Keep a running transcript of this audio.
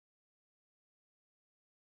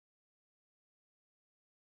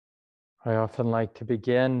I often like to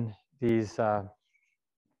begin these, when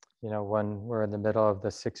we're in the middle of the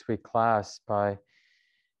 6-week class by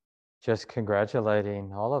just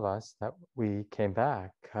congratulating all of us that we came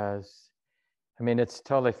back. Because, it's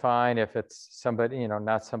totally fine if it's somebody,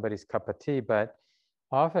 not somebody's cup of tea, but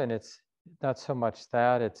often it's not so much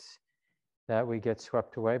that, it's that we get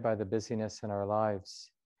swept away by the busyness in our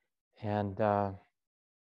lives. And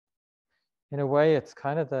in a way, it's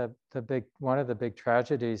kind of one of the big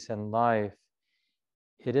tragedies in life.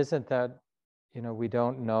 It isn't that we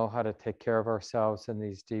don't know how to take care of ourselves in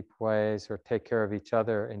these deep ways or take care of each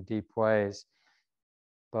other in deep ways,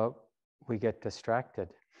 but we get distracted.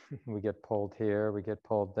 We get pulled here, we get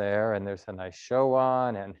pulled there, and there's a nice show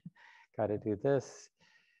on, and got to do this.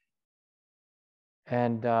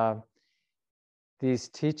 And these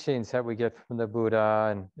teachings that we get from the Buddha,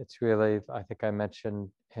 and it's really, I think I mentioned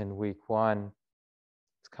in week 1,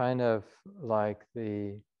 it's kind of like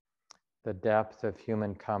the depth of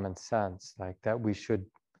human common sense, like that we should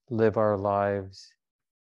live our lives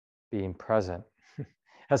being present,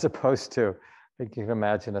 as opposed to, you can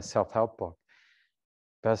imagine a self-help book.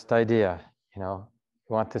 Best idea, you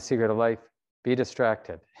want the secret of life, be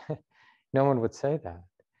distracted. No one would say that.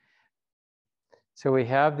 So we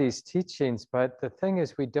have these teachings, but the thing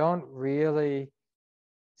is, we don't really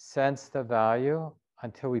sense the value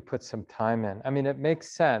until we put some time in. It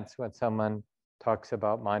makes sense when someone talks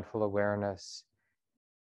about mindful awareness,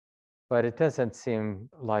 but it doesn't seem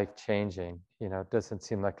life-changing. It doesn't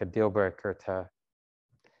seem like a deal breaker to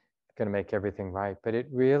going to make everything right. But it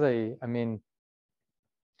really,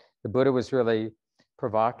 the Buddha was really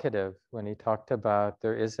provocative when he talked about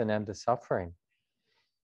there is an end to suffering.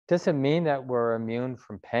 It doesn't mean that we're immune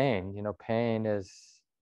from pain. Pain is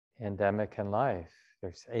endemic in life.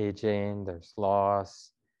 There's aging, there's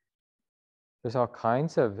loss. There's all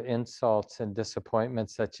kinds of insults and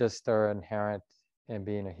disappointments that just are inherent in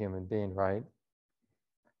being a human being, right?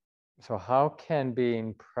 So how can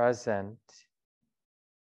being present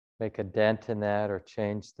make a dent in that or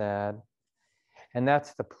change that? And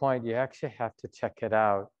that's the point. You actually have to check it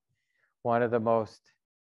out. One of the most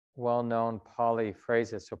well-known Pali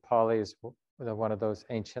phrases. So Pali is one of those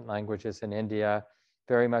ancient languages in India,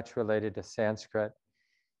 very much related to Sanskrit.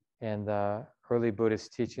 And the early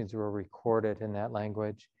Buddhist teachings were recorded in that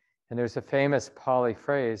language. And there's a famous Pali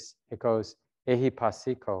phrase. It goes,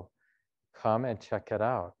 ehipassiko, come and check it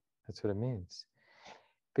out. That's what it means.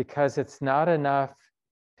 Because it's not enough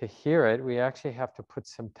to hear it. We actually have to put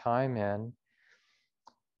some time in.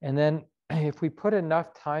 And then if we put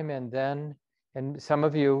enough time in, then, and some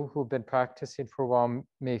of you who've been practicing for a while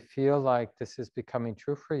may feel like this is becoming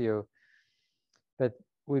true for you, but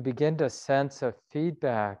we begin to sense a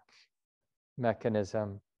feedback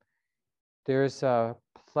mechanism. There's a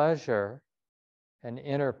pleasure, an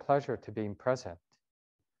inner pleasure to being present.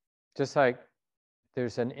 Just like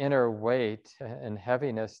there's an inner weight and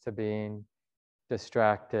heaviness to being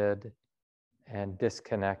distracted and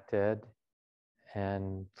disconnected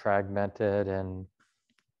and fragmented and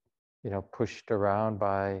pushed around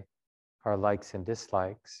by our likes and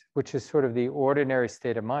dislikes, which is sort of the ordinary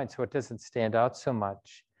state of mind. So it doesn't stand out so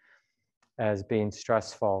much as being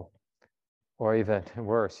stressful or even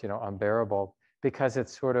worse, unbearable, because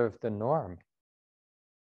it's sort of the norm.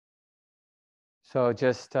 So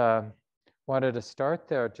just wanted to start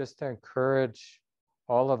there, just to encourage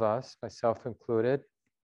all of us, myself included,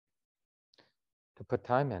 to put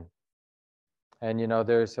time in. And,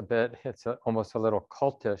 there's a bit, it's almost a little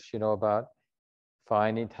cultish, about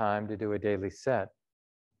finding time to do a daily sit,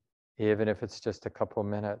 even if it's just a couple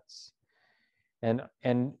minutes. And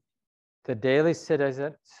the daily sit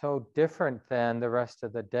isn't so different than the rest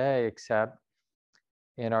of the day, except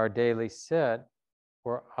in our daily sit,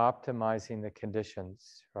 we're optimizing the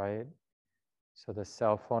conditions, right? So the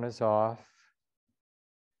cell phone is off,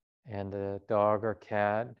 and the dog or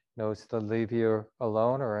cat knows to leave you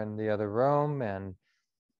alone or in the other room, and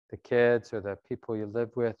the kids or the people you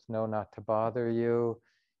live with know not to bother you,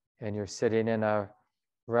 and you're sitting in a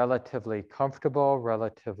relatively comfortable,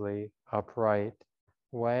 relatively upright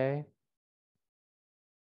way.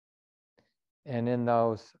 And in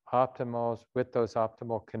those with those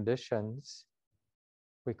optimal conditions,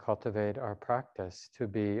 we cultivate our practice to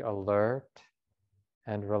be alert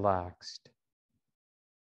and relaxed.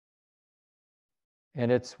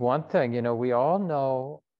 And it's one thing, we all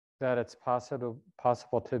know that it's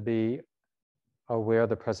possible to be aware of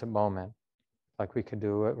the present moment, like we can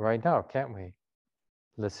do it right now, can't we?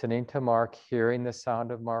 Listening to Mark, hearing the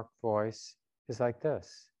sound of Mark's voice is like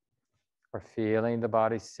this. Or feeling the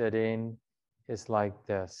body sitting is like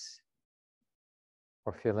this.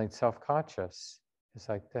 Or feeling self-conscious is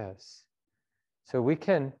like this. So we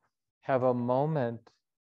can have a moment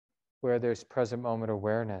where there's present moment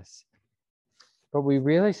awareness, but we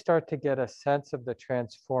really start to get a sense of the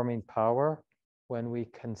transforming power when we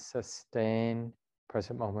can sustain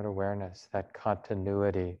present moment awareness, that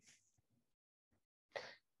continuity.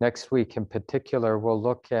 Next week in particular, we'll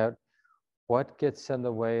look at what gets in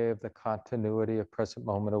the way of the continuity of present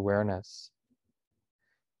moment awareness.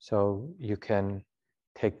 So you can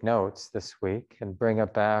take notes this week and bring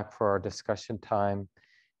it back for our discussion time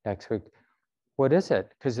next week. What is it?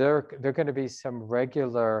 Because there are going to be some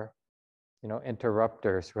regular,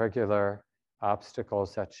 interrupters, regular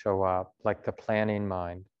obstacles that show up, like the planning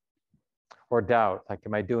mind, or doubt, like,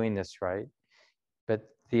 am I doing this right? But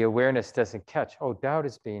the awareness doesn't catch, oh, doubt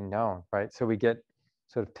is being known, right? So we get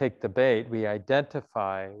sort of take the bait, we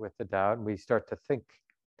identify with the doubt, and we start to think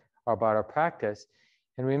about our practice.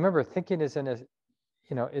 And remember, thinking isn't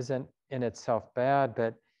in itself bad,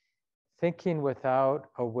 but thinking without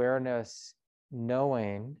awareness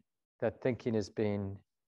knowing that thinking is being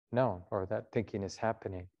known or that thinking is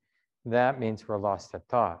happening, that means we're lost at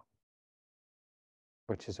thought,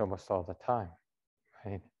 which is almost all the time,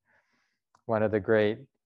 right? One of the great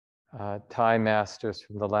Thai masters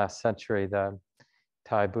from the last century, the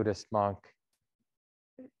Thai Buddhist monk,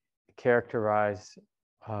 characterized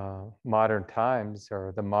modern times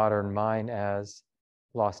or the modern mind as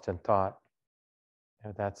lost in thought.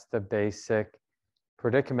 That's the basic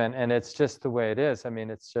predicament, and it's just the way it is. I mean,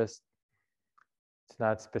 it's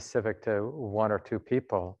not specific to one or two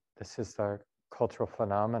people. This is the cultural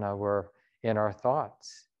phenomena. We're in our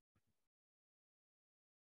thoughts.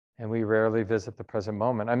 And we rarely visit the present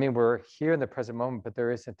moment. I mean, we're here in the present moment, but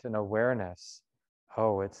there isn't an awareness.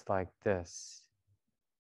 Oh, it's like this.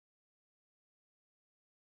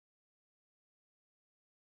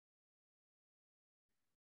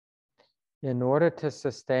 In order to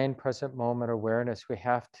sustain present moment awareness, we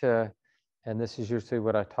have to, and this is usually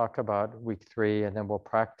what I talk about week 3, and then we'll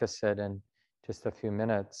practice it in just a few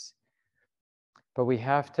minutes. But we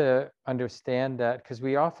have to understand that, because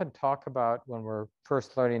we often talk about when we're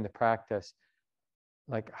first learning the practice,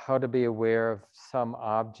 like how to be aware of some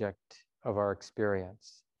object of our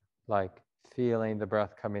experience, like feeling the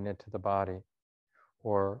breath coming into the body,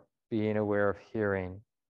 or being aware of hearing,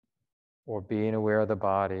 or being aware of the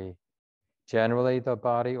body, generally the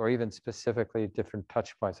body, or even specifically different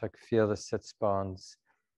touch points, like feel the sits bones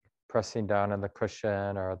pressing down on the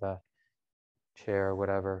cushion or the chair or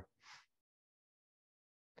whatever.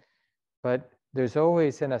 But there's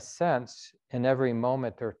always, in a sense, in every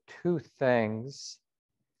moment, there are two things.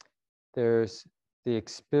 There's the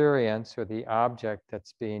experience or the object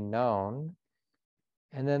that's being known,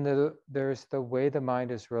 and then there's the way the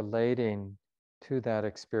mind is relating to that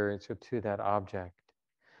experience or to that object.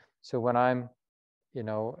 So when I'm,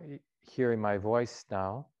 hearing my voice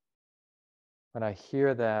now, when I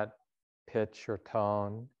hear that pitch or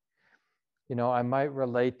tone, I might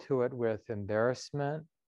relate to it with embarrassment,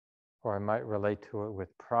 or I might relate to it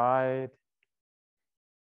with pride.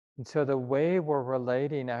 And so the way we're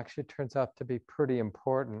relating actually turns out to be pretty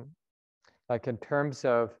important. Like in terms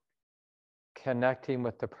of connecting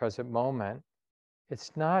with the present moment,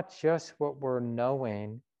 it's not just what we're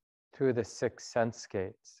knowing through the 6 sense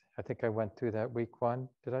gates. I think I went through that week 1.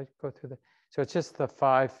 Did I go through that? So it's just the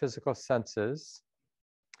 5 physical senses.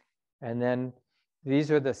 And then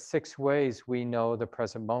these are the 6 ways we know the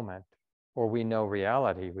present moment, or we know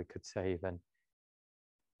reality, we could say even.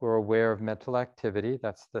 We're aware of mental activity.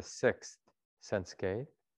 That's the 6th sense gate,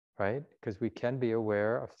 right? Because we can be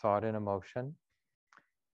aware of thought and emotion.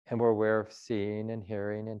 And we're aware of seeing and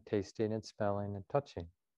hearing and tasting and smelling and touching.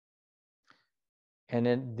 And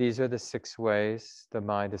then these are the 6 ways the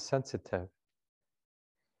mind is sensitive.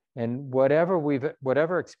 And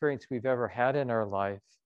whatever experience we've ever had in our life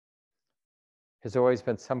has always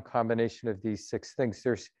been some combination of these 6 things.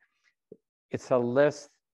 It's a list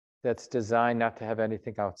that's designed not to have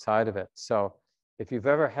anything outside of it. So if you've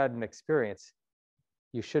ever had an experience,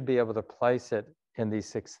 you should be able to place it in these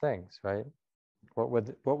 6 things, right? What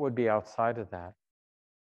would be outside of that?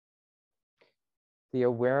 The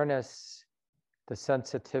awareness, the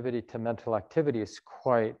sensitivity to mental activity is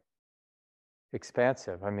quite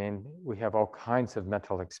expansive. I mean, we have all kinds of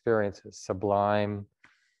mental experiences, sublime,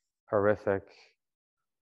 horrific.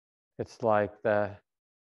 It's like the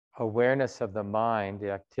awareness of the mind,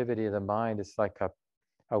 the activity of the mind is like a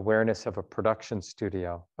awareness of a production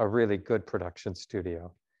studio, a really good production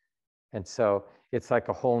studio. And so it's like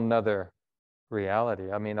a whole nother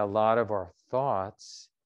reality. I mean, a lot of our thoughts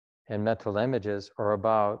and mental images are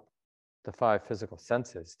about the 5 physical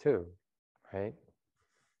senses too, right?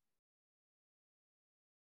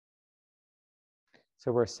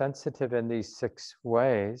 So we're sensitive in these 6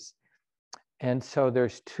 ways. And so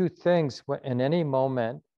there's 2 things in any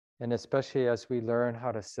moment, and especially as we learn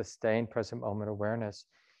how to sustain present moment awareness,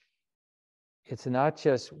 it's not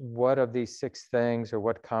just what of these 6 things or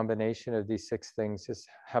what combination of these 6 things just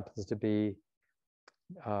happens to be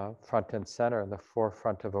front and center in the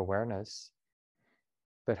forefront of awareness,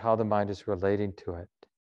 but how the mind is relating to it.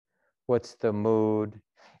 What's the mood?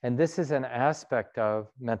 And this is an aspect of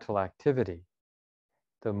mental activity.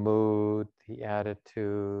 The mood, the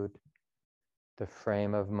attitude, the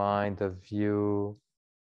frame of mind, the view.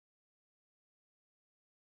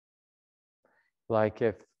 Like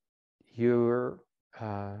if your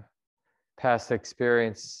past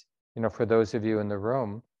experience, for those of you in the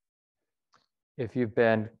room, if you've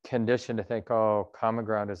been conditioned to think, oh, common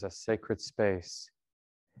ground is a sacred space,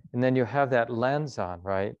 and then you have that lens on,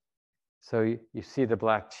 right? So you see the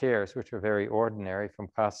black chairs, which are very ordinary from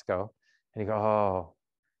Costco, and you go, oh,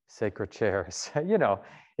 sacred chairs.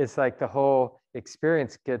 It's like the whole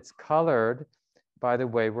experience gets colored by the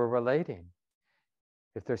way we're relating.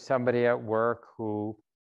 If there's somebody at work who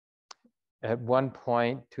at one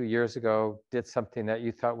point 2 years ago did something that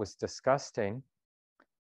you thought was disgusting,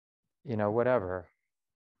 whatever,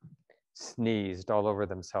 sneezed all over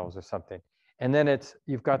themselves or something. And then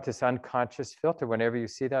you've got this unconscious filter. Whenever you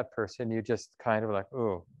see that person, you just kind of like,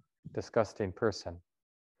 oh, disgusting person.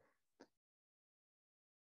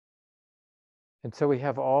 And so we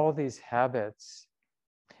have all these habits,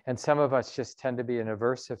 and some of us just tend to be an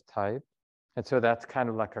aversive type. And so that's kind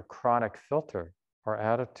of like a chronic filter or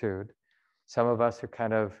attitude. Some of us are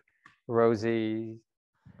kind of rosy,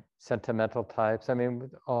 sentimental types. I mean,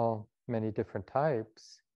 with all many different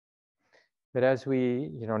types. But as we,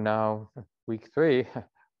 now week 3,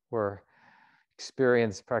 we're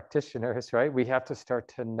experienced practitioners, right? We have to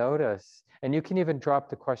start to notice, and you can even drop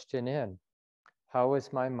the question in, how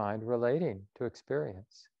is my mind relating to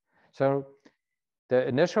experience? So the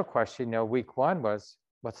initial question, week 1 was,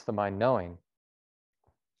 what's the mind knowing?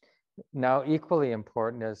 Now, equally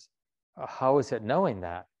important is, how is it knowing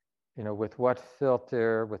that? With what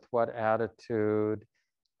filter, with what attitude,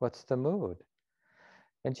 what's the mood?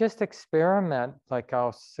 And just experiment, like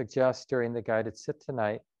I'll suggest during the guided sit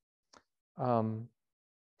tonight,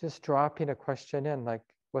 just dropping a question in, like,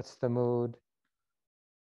 what's the mood?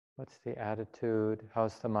 What's the attitude?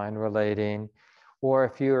 How's the mind relating? Or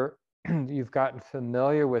if you've gotten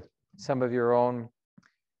familiar with some of your own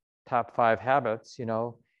top 5 habits,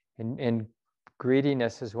 and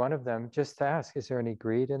greediness is one of them, just to ask, is there any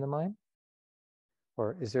greed in the mind?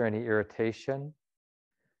 Or is there any irritation?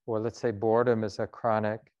 Or let's say boredom is a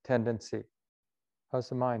chronic tendency. How's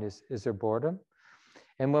the mind? Is there boredom?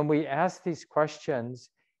 And when we ask these questions,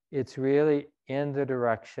 it's really in the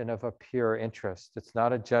direction of a pure interest. It's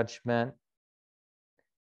not a judgment.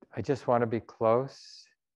 I just want to be close.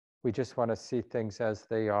 We just want to see things as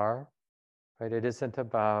they are, right? It isn't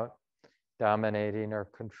about dominating or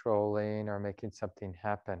controlling or making something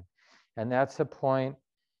happen. And that's a point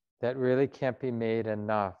that really can't be made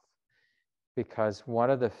enough, because one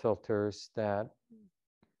of the filters that,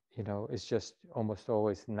 is just almost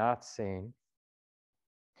always not seen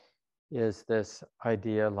is this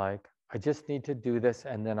idea like, I just need to do this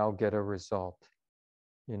and then I'll get a result,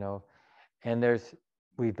 and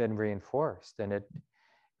we've been reinforced, and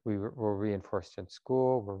we're reinforced in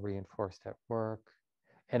school, we're reinforced at work,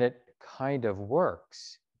 and it kind of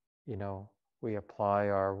works. We apply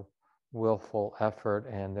our willful effort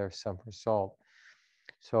and there's some result.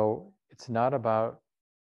 So it's not about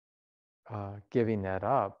giving that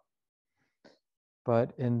up.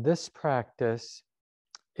 But in this practice,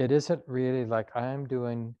 it isn't really like I'm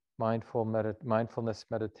doing mindfulness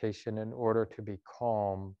meditation in order to be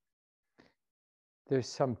calm. There's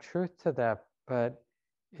some truth to that, but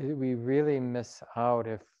we really miss out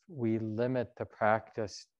if we limit the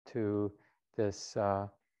practice to this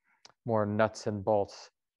more nuts and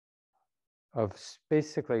bolts of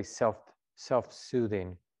basically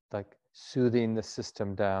self-soothing, like soothing the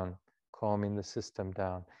system down, calming the system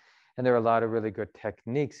down. And there are a lot of really good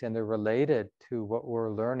techniques, and they're related to what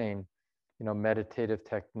we're learning, meditative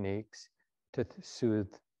techniques to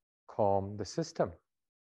soothe, calm the system.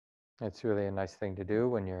 It's really a nice thing to do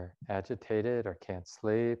when you're agitated or can't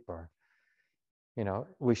sleep, or,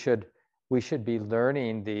 we should be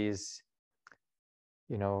learning these,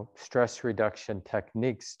 stress reduction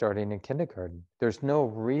techniques starting in kindergarten. There's no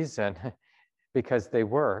reason, because they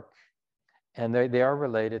work, and they are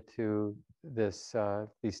related to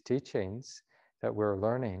these teachings that we're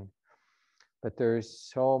learning. But there's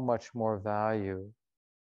so much more value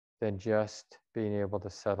than just being able to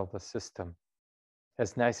settle the system,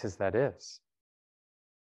 as nice as that is.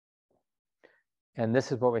 And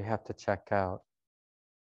this is what we have to check out.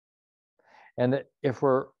 And if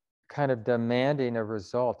we're kind of demanding a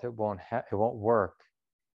result, it won't work.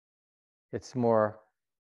 It's more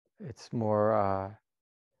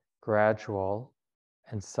gradual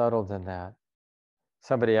and subtle than that.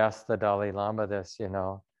 Somebody asked the Dalai Lama this,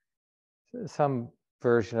 some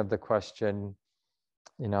version of the question,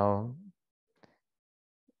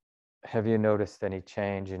 have you noticed any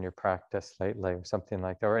change in your practice lately, or something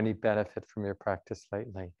like that, or any benefit from your practice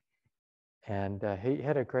lately? And he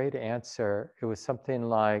had a great answer. It was something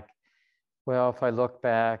like, well, if I look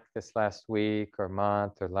back this last week or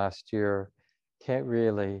month or last year, can't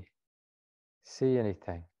really see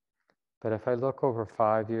anything. But if I look over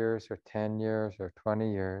 5 years or 10 years or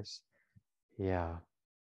 20 years, yeah.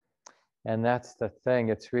 And that's the thing.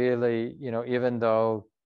 It's really, even though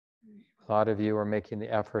a lot of you are making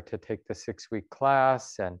the effort to take the 6-week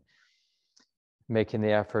class and making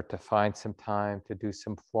the effort to find some time to do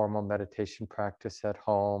some formal meditation practice at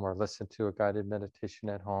home or listen to a guided meditation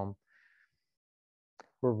at home,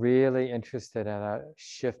 we're really interested in a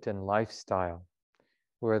shift in lifestyle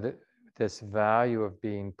where this value of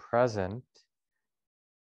being present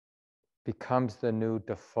becomes the new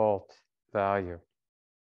default value.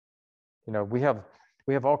 We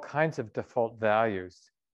have all kinds of default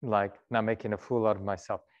values, like not making a fool out of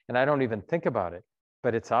myself. And I don't even think about it,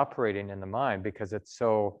 but it's operating in the mind because it's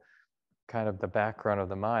so kind of the background of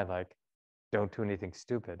the mind, like don't do anything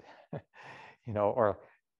stupid, or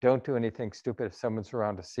don't do anything stupid if someone's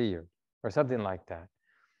around to see you, or something like that.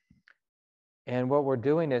 And what we're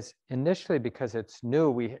doing is initially, because it's new,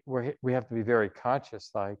 we have to be very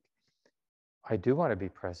conscious, like, I do want to be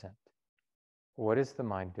present. What is the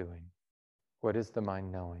mind doing? What is the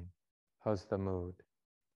mind knowing? How's the mood?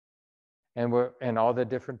 And all the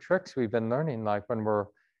different tricks we've been learning, like when we're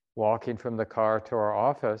walking from the car to our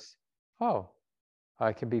office,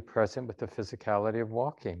 I can be present with the physicality of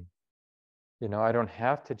walking. I don't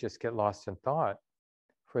have to just get lost in thought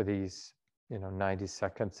for these, 90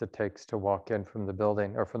 seconds it takes to walk in from the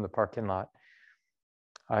building or from the parking lot.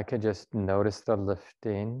 I can just notice the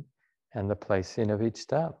lifting and the placing of each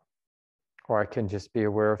step. Or I can just be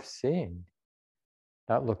aware of seeing,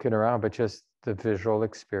 not looking around, but just the visual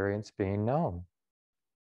experience being known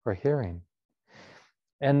or hearing.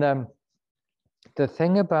 And the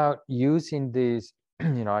thing about using these,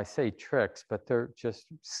 I say tricks, but they're just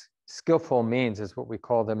skillful means is what we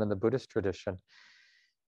call them in the Buddhist tradition.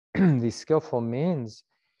 These skillful means,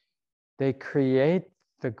 they create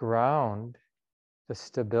the ground, the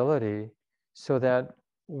stability, so that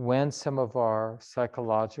when some of our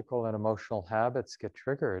psychological and emotional habits get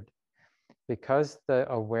triggered, because the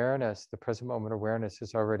awareness, the present moment awareness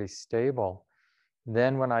is already stable,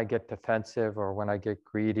 then when I get defensive or when I get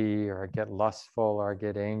greedy or I get lustful or I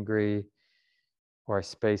get angry or I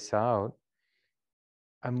space out,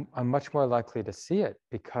 I'm much more likely to see it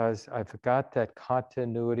because I've got that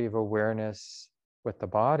continuity of awareness with the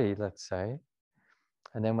body, let's say.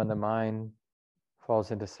 And then when the mind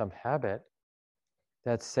falls into some habit,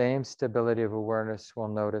 that same stability of awareness will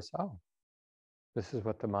notice, this is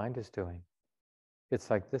what the mind is doing.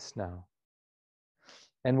 It's like this now.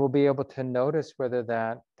 And we'll be able to notice whether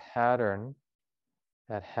that pattern,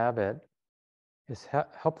 that habit, is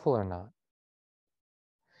helpful or not.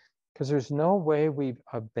 Because there's no way we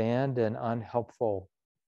abandon unhelpful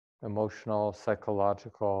emotional,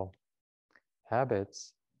 psychological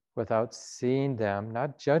habits without seeing them,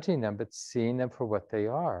 not judging them, but seeing them for what they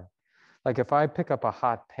are. Like if I pick up a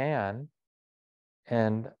hot pan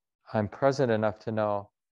and I'm present enough to know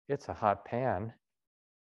it's a hot pan,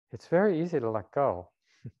 it's very easy to let go.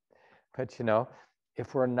 But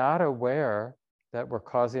if we're not aware that we're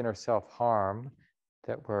causing ourselves harm,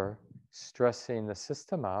 that we're stressing the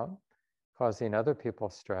system out, causing other people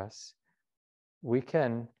stress, we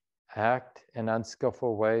can act in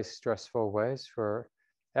unskillful ways, stressful ways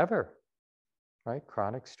forever, right?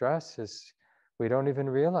 Chronic stress is, we don't even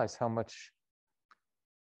realize how much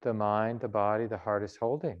the mind, the body, the heart is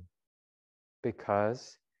holding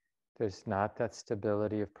because there's not that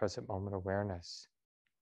stability of present moment awareness.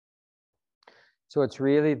 So it's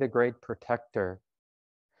really the great protector.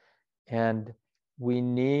 And we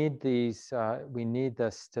need we need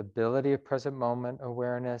the stability of present moment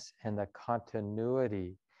awareness and the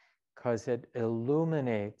continuity, because it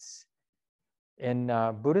illuminates. In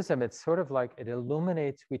Buddhism, it's sort of like it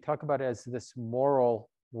illuminates, we talk about it as this moral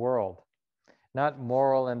world. Not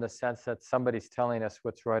moral in the sense that somebody's telling us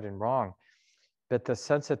what's right and wrong, but the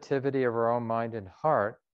sensitivity of our own mind and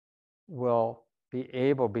heart will be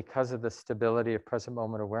able, because of the stability of present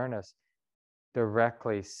moment awareness,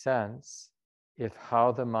 directly sense if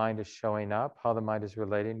how the mind is showing up, how the mind is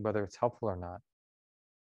relating, whether it's helpful or not.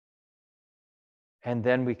 And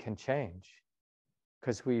then we can change.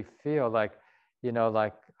 Because we feel like,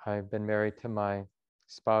 like I've been married to my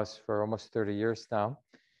spouse for almost 30 years now.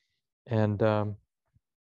 And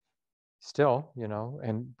still,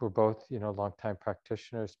 and we're both, longtime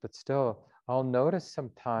practitioners, but still, I'll notice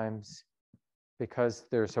sometimes, because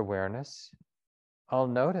there's awareness, I'll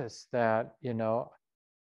notice that,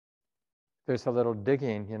 there's a little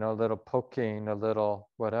digging, a little poking, a little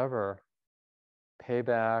whatever,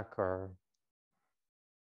 payback, or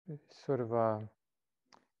sort of a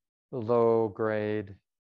low grade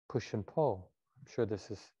push and pull. I'm sure this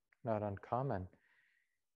is not uncommon.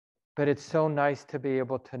 But it's so nice to be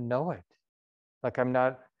able to know it. Like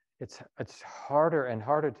it's harder and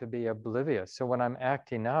harder to be oblivious. So when I'm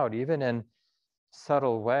acting out, even in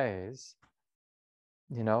subtle ways,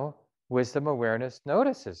 wisdom awareness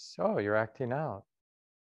notices, oh, you're acting out.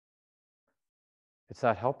 It's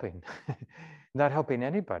not helping, not helping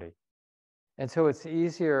anybody. And so it's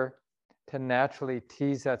easier to naturally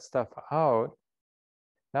tease that stuff out,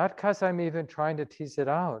 not because I'm even trying to tease it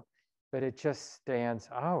out, but it just stands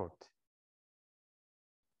out.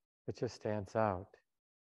 It just stands out.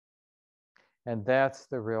 And that's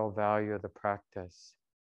the real value of the practice.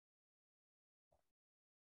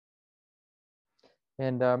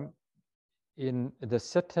 And in the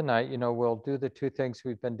sit tonight, we'll do the two things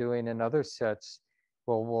we've been doing in other sets.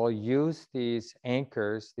 We'll use these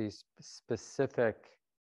anchors, these specific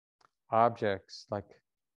objects like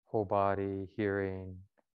whole body, hearing,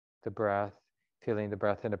 the breath, feeling the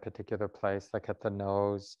breath in a particular place, like at the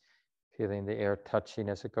nose, feeling the air touching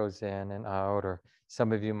as it goes in and out. Or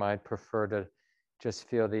some of you might prefer to just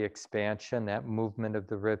feel the expansion, that movement of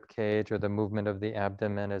the rib cage, or the movement of the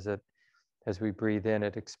abdomen as we breathe in,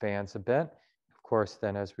 it expands a bit. Of course,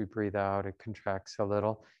 then as we breathe out, it contracts a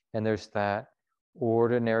little. And there's that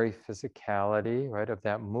ordinary physicality, right, of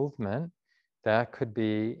that movement. That could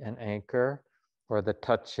be an anchor, or the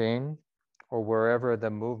touching, or wherever the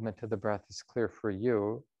movement of the breath is clear for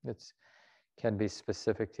you. It can be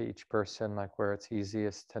specific to each person, like where it's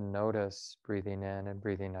easiest to notice breathing in and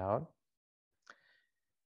breathing out.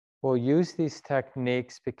 We'll use these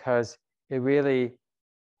techniques because it really,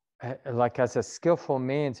 like as a skillful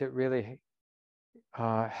means, it really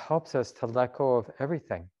helps us to let go of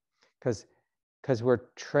everything, because we're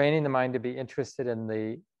training the mind to be interested in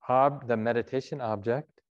the meditation object,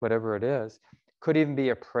 whatever it is. Could even be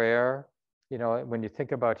a prayer. When you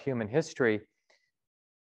think about human history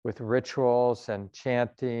with rituals and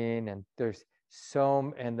chanting, and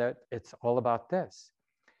and that it's all about this.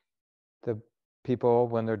 The people,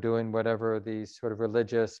 when they're doing whatever these sort of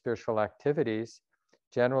religious, spiritual activities,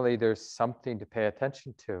 generally there's something to pay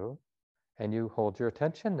attention to, and you hold your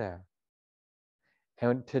attention there.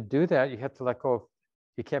 And to do that, you have to let go of,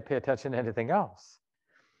 you can't pay attention to anything else.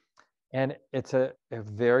 And it's a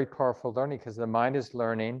very powerful learning, because the mind is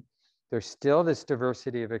learning. There's still this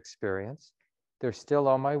diversity of experience. There's still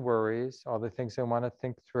all my worries, all the things I want to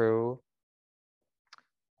think through,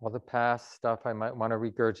 all the past stuff I might want to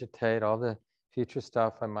regurgitate, all the future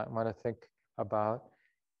stuff I might want to think about.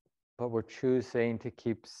 But we're choosing to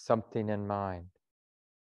keep something in mind.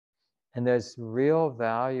 And there's real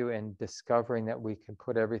value in discovering that we can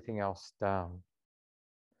put everything else down.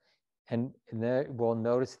 And then we'll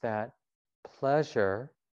notice that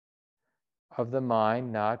pleasure of the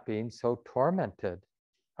mind not being so tormented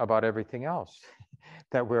about everything else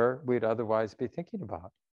that we'd otherwise be thinking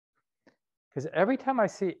about. Because every time I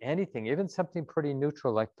see anything, even something pretty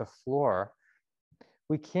neutral like the floor,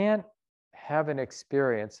 we can't have an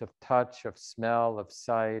experience of touch, of smell, of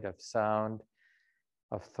sight, of sound,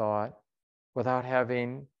 of thought, without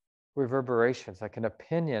having reverberations, like an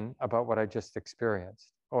opinion about what I just experienced.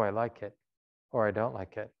 Oh, I like it, or I don't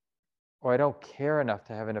like it, or I don't care enough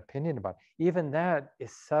to have an opinion about it. Even that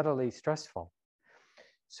is subtly stressful.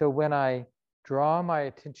 So when I draw my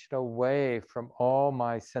attention away from all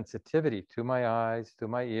my sensitivity, through my eyes, through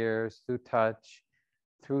my ears, through touch,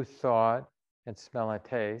 through thought and smell and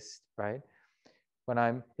taste, right?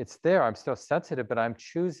 When it's there, I'm still sensitive, but I'm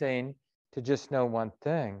choosing to just know one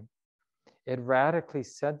thing. It radically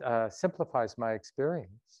simplifies my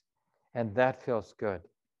experience. And that feels good.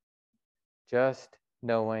 Just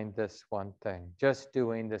knowing this one thing, just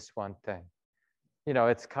doing this one thing.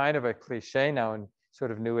 It's kind of a cliche now in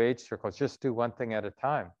sort of new age circles, just do one thing at a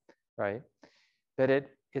time, right? But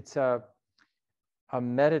it's a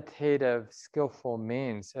meditative, skillful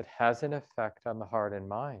means. It has an effect on the heart and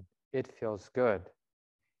mind. It feels good.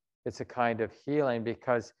 It's a kind of healing,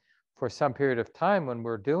 because for some period of time when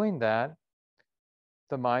we're doing that,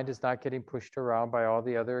 the mind is not getting pushed around by all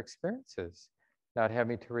the other experiences, not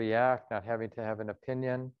having to react, not having to have an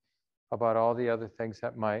opinion about all the other things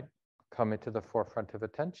that might come into the forefront of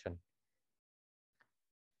attention.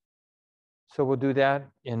 So we'll do that,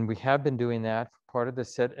 and we have been doing that for part of the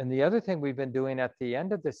sit. And the other thing we've been doing at the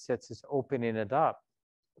end of the sits is opening it up,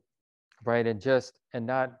 right? And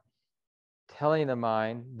not telling the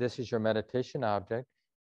mind, this is your meditation object,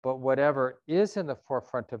 but whatever is in the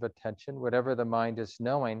forefront of attention, whatever the mind is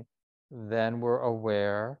knowing, then we're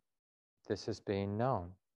aware this is being known.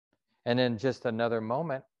 And in just another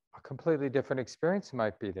moment, a completely different experience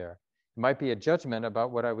might be there. It might be a judgment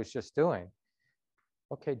about what I was just doing.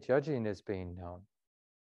 Okay, judging is being known.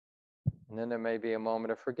 And then there may be a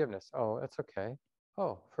moment of forgiveness. Oh, that's okay.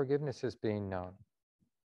 Oh, forgiveness is being known.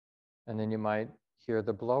 And then you might hear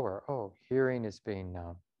the blower. Oh, hearing is being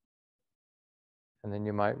known. And then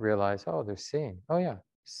you might realize, oh, they're seeing. Oh, yeah,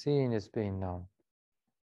 seeing is being known.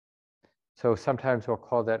 So sometimes we'll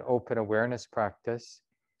call that open awareness practice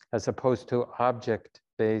as opposed to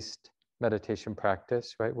object-based meditation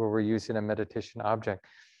practice, right? Where we're using a meditation object.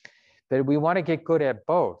 But we want to get good at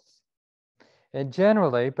both. And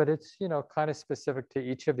generally, but it's, kind of specific to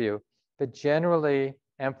each of you, but generally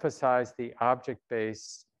emphasize the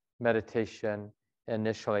object-based meditation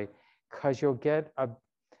initially, because you'll get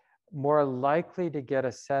more likely to get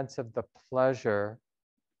a sense of the pleasure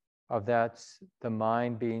of the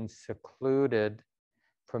mind being secluded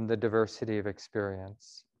from the diversity of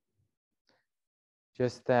experience.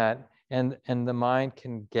 Just that, and the mind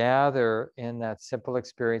can gather in that simple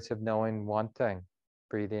experience of knowing one thing.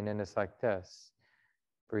 Breathing in is like this,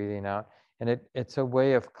 breathing out. And it's a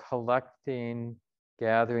way of collecting,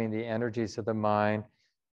 gathering the energies of the mind.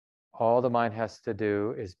 All the mind has to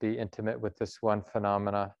do is be intimate with this one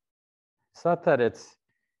phenomena. It's not that it's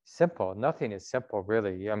simple. Nothing is simple,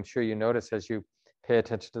 really. I'm sure you notice as you pay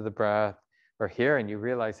attention to the breath or hear, and you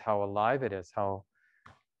realize how alive it is, how,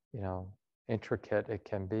 intricate it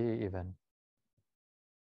can be even.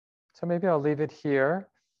 So maybe I'll leave it here.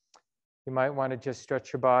 You might want to just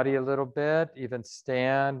stretch your body a little bit, even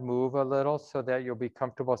stand, move a little so that you'll be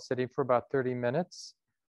comfortable sitting for about 30 minutes.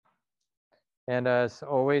 And as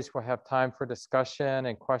always, we'll have time for discussion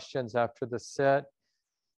and questions after the sit.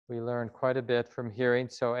 We learned quite a bit from hearing,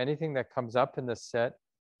 so anything that comes up in the sit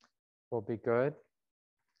will be good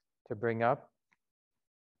to bring up.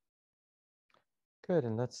 Good,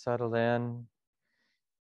 and let's settle in.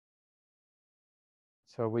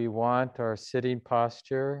 So we want our sitting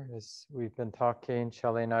posture, as we've been talking,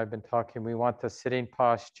 Shelley and I have been talking, we want the sitting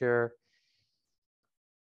posture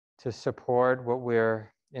to support what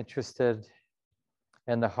we're interested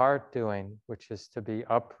in the heart doing, which is to be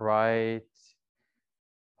upright,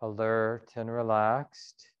 alert, and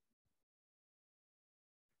relaxed.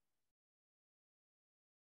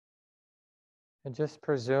 And just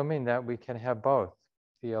presuming that we can have both,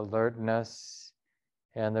 the alertness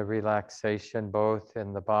and the relaxation, both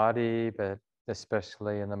in the body, but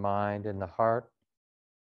especially in the mind and the heart.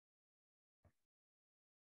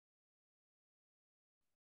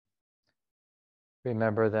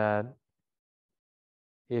 Remember that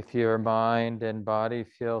if your mind and body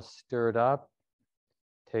feel stirred up,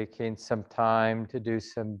 taking some time to do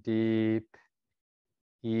some deep,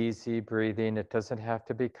 easy breathing. It doesn't have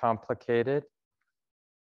to be complicated. It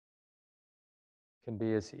can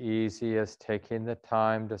be as easy as taking the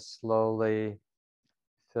time to slowly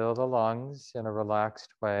fill the lungs in a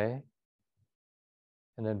relaxed way,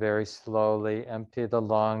 and then very slowly empty the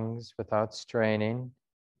lungs without straining.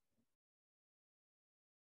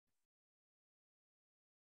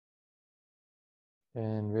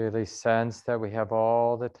 And really sense that we have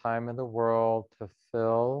all the time in the world to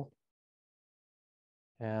fill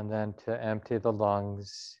and then to empty the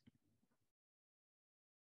lungs.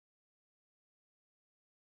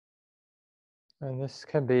 And this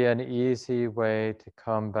can be an easy way to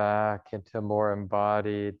come back into more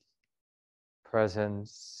embodied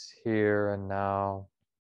presence here and now.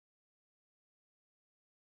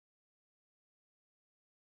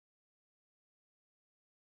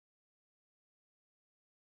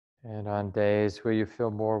 And on days where you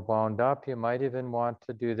feel more wound up, you might even want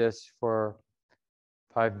to do this for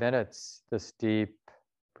 5 minutes, this deep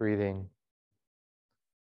breathing.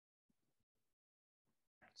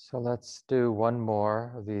 So let's do one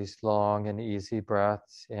more of these long and easy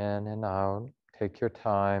breaths in and out. Take your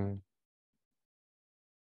time.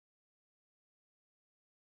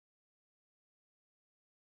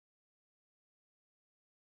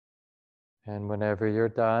 And whenever you're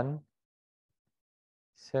done,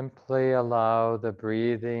 simply allow the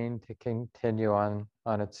breathing to continue on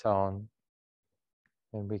its own.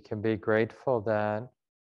 And we can be grateful that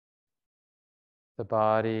The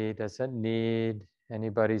body doesn't need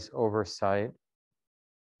anybody's oversight.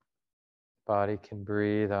 The body can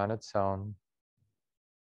breathe on its own.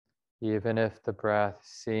 Even if the breath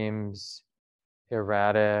seems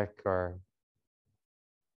erratic or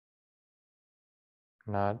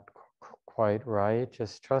not quite right,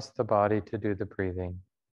 just trust the body to do the breathing.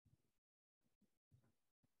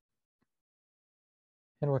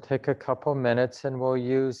 And we'll take a couple minutes and we'll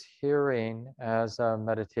use hearing as a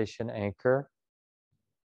meditation anchor.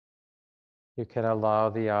 You can allow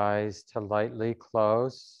the eyes to lightly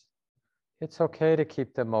close. It's okay to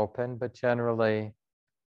keep them open, but generally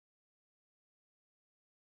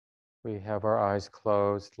we have our eyes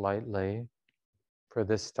closed lightly for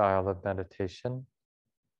this style of meditation.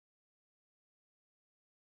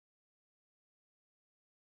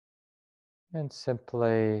 And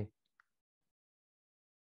simply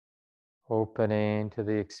opening to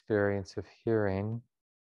the experience of hearing.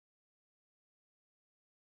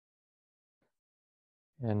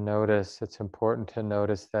 And notice, it's important to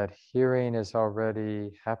notice that hearing is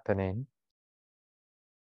already happening.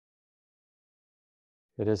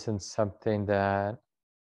 It isn't something that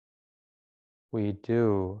we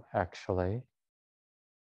do actually,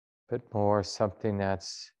 but more something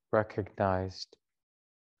that's recognized.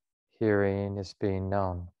 Hearing is being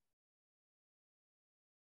known.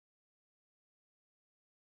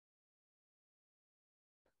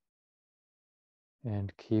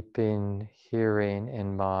 And keeping hearing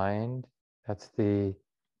in mind, that's the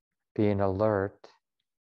being alert,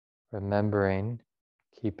 remembering,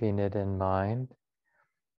 keeping it in mind.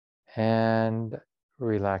 And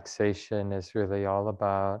relaxation is really all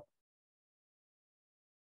about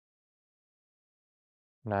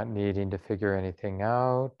not needing to figure anything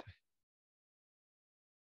out,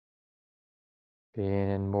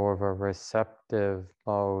 being in more of a receptive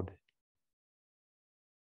mode.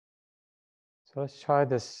 So let's try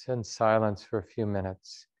this in silence for a few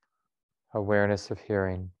minutes. Awareness of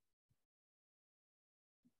hearing.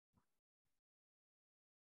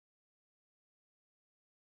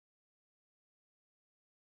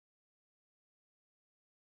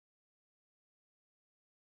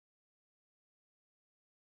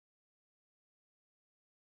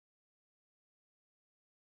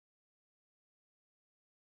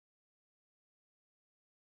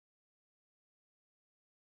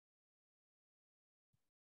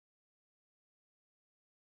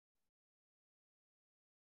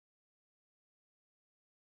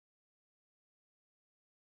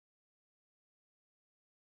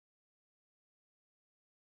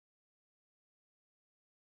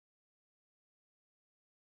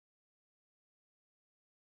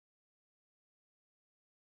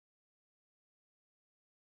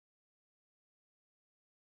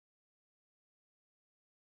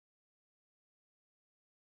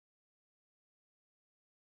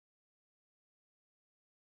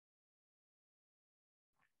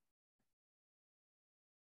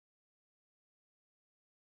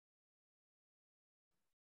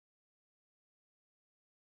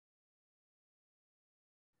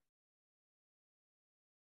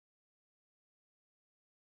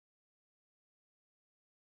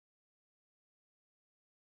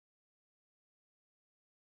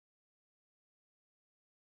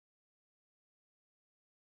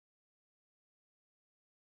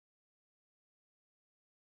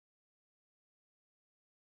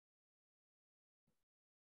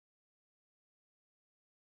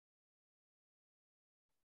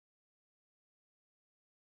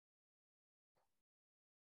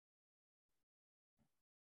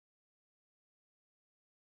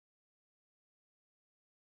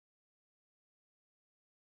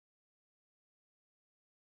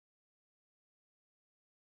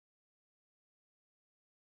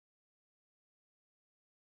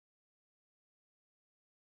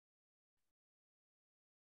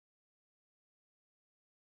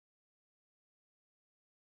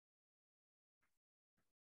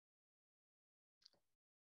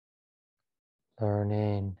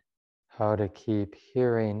 Learning how to keep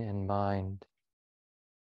hearing in mind.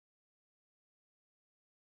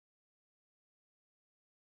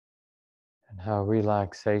 And how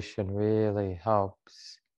relaxation really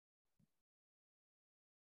helps.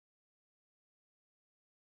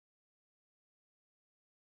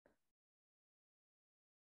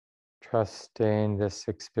 Trusting this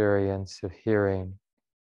experience of hearing,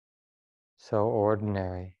 so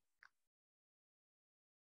ordinary.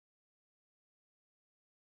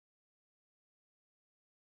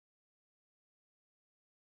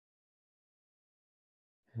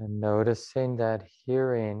 And noticing that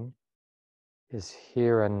hearing is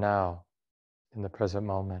here and now in the present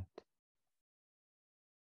moment.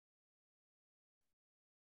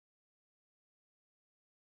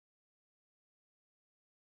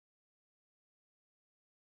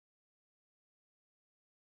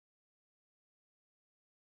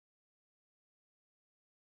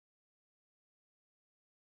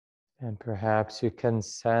 And perhaps you can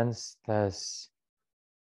sense this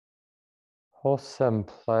wholesome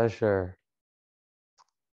pleasure.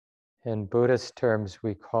 In Buddhist terms,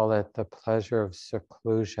 we call it the pleasure of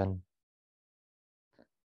seclusion.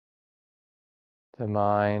 The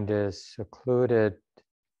mind is secluded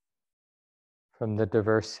from the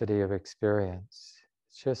diversity of experience.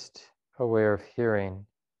 It's just aware of hearing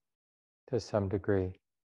to some degree.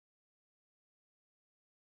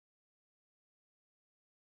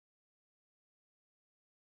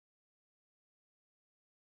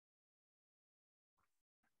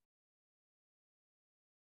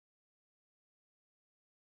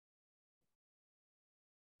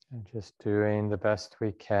 And just doing the best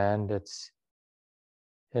we can. It's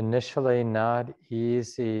initially not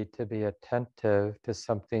easy to be attentive to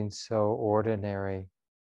something so ordinary.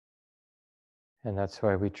 And that's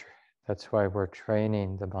why we're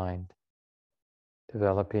training the mind,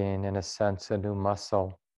 developing, in a sense, a new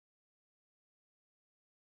muscle.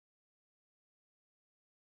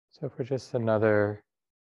 So for just another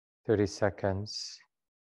 30 seconds,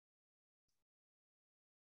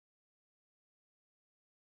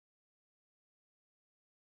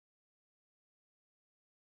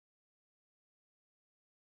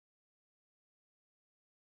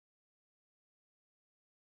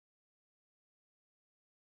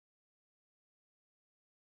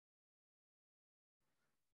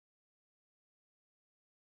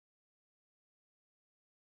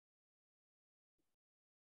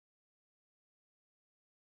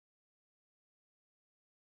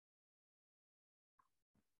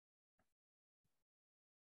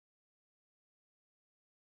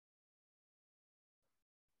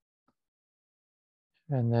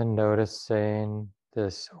 and then noticing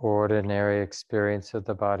this ordinary experience of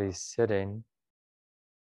the body sitting,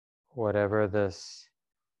 whatever this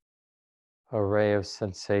array of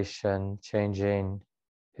sensation, changing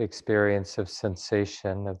experience of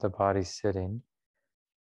sensation of the body sitting.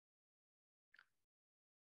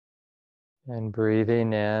 And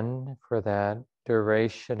breathing in for that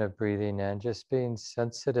duration of breathing in, just being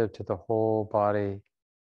sensitive to the whole body.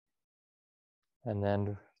 And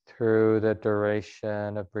then through the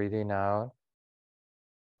duration of breathing out,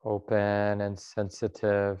 open and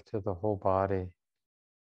sensitive to the whole body,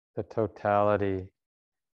 the totality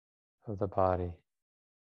of the body.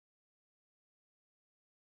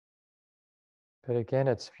 But again,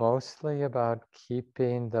 it's mostly about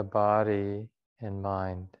keeping the body in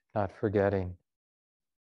mind, not forgetting.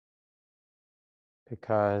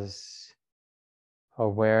 Because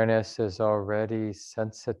awareness is already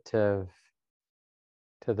sensitive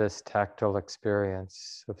to this tactile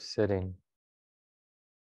experience of sitting.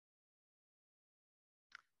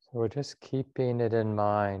 So we're just keeping it in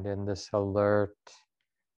mind in this alert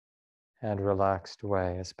and relaxed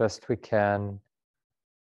way as best we can,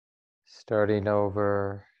 starting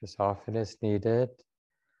over as often as needed,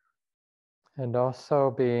 and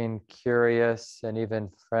also being curious and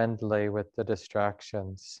even friendly with the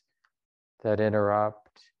distractions that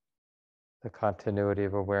interrupt the continuity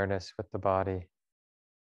of awareness with the body.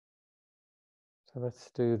 So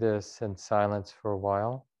let's do this in silence for a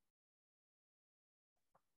while.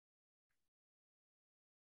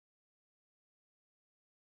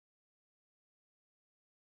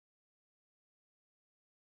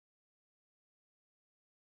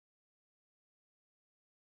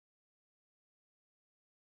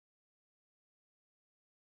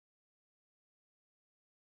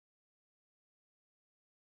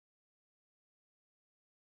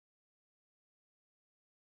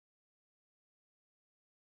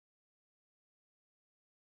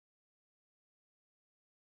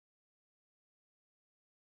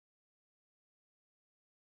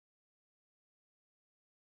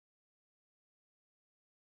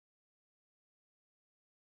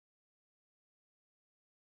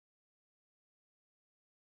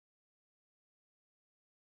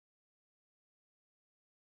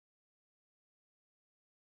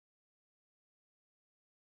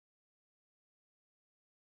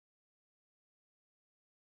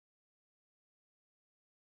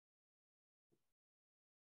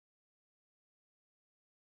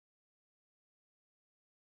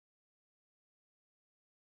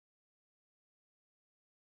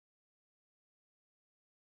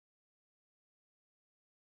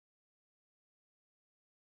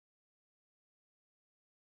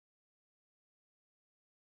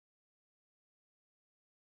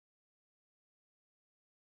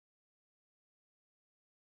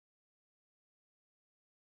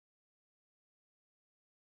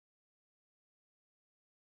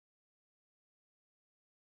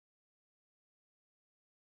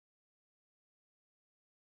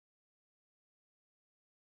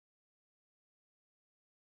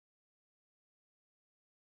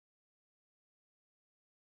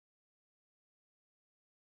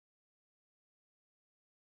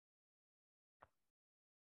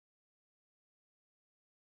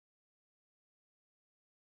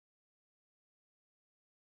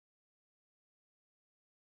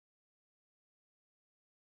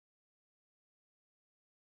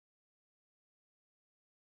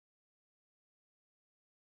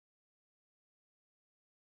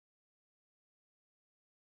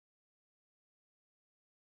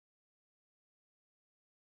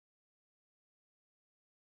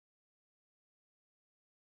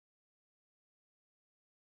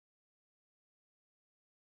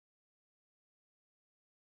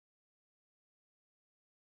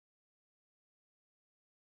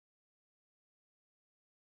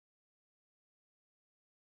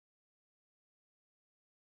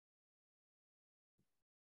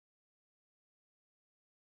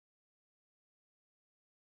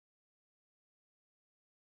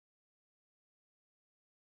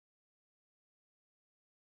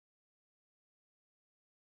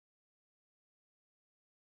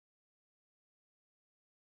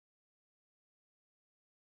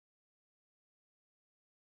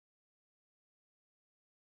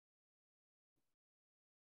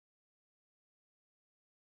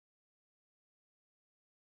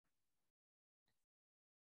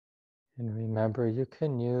 And remember, you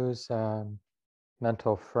can use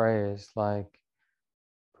mental phrase like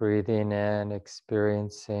breathing in,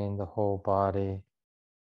 experiencing the whole body,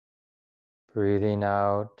 breathing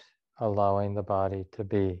out, allowing the body to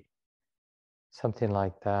be. Something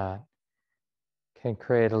like that can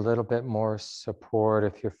create a little bit more support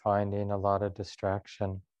if you're finding a lot of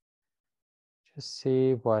distraction. Just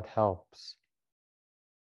see what helps.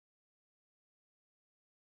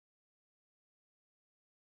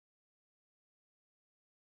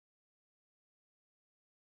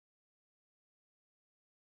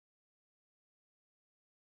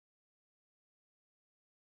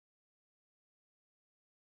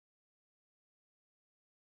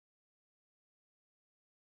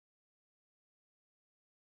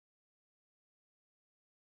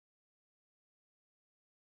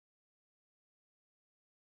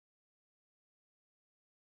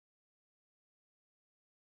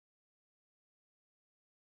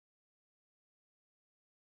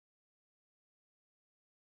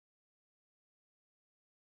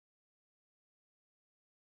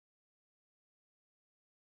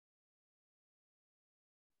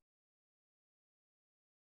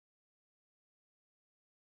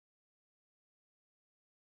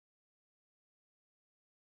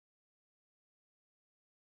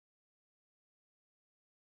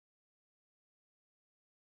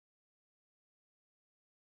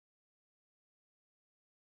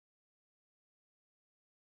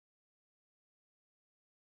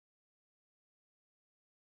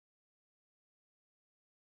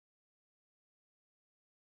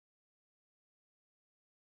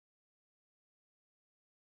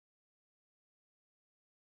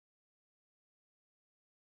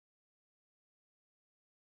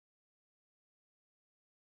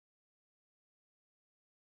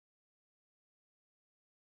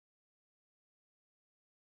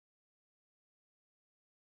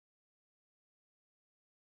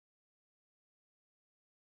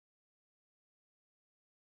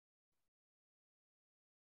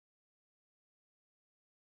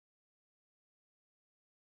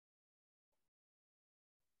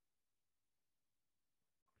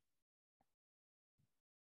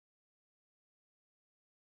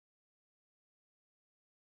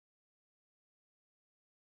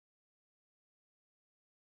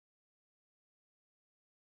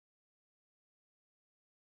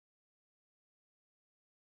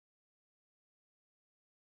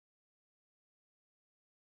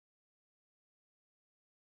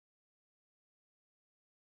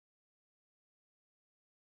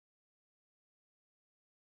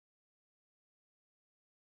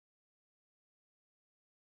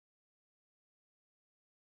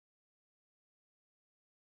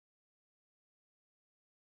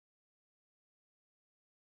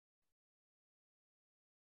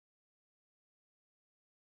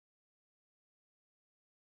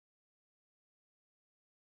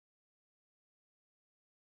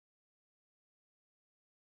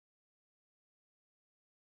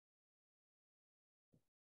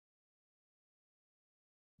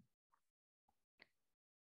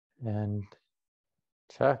 And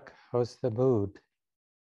check, how's the mood?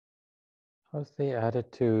 How's the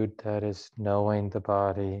attitude that is knowing the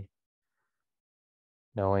body,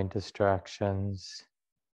 knowing distractions?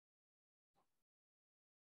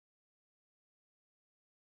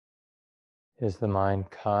 Is the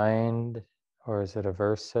mind kind or is it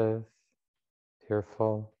aversive,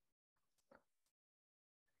 fearful?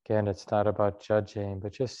 Again, it's not about judging,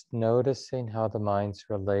 but just noticing how the mind's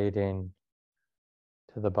relating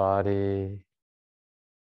to the body,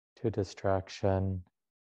 to distraction.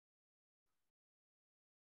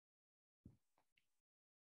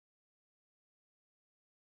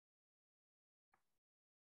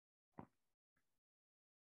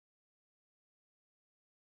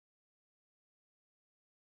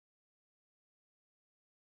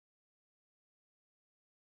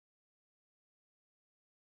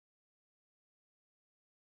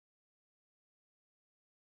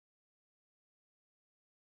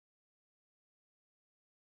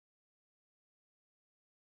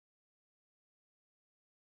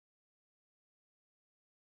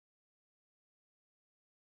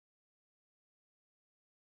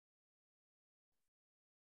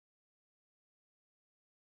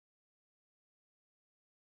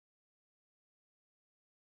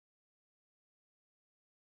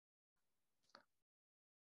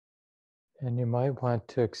 And you might want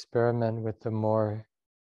to experiment with a more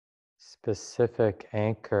specific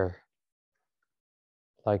anchor,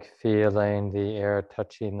 like feeling the air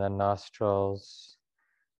touching the nostrils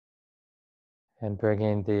and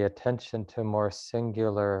bringing the attention to a more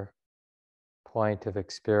singular point of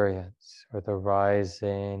experience, or the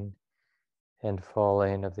rising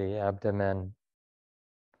infalling of the abdomen.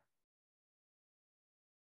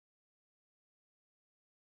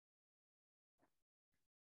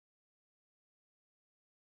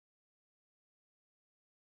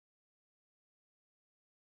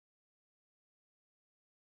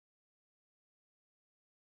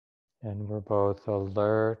 And we're both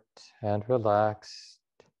alert and relaxed.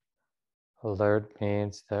 Alert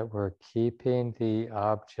means that we're keeping the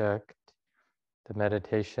object, the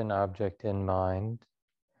meditation object, in mind.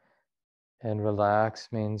 And relax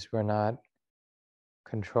means we're not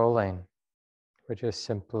controlling, we're just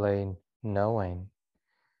simply knowing,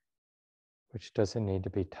 which doesn't need to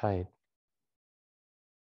be tight.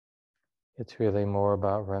 It's really more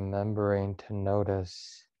about remembering to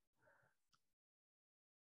notice.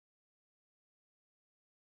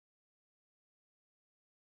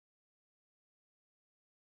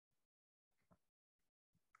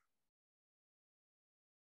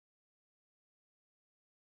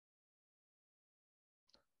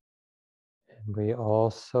 And we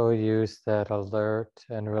also use that alert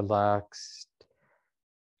and relaxed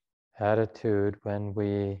attitude when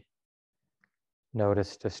we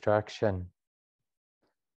notice distraction.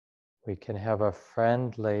 We can have a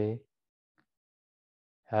friendly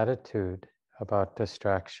attitude about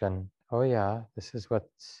distraction. Oh yeah, this is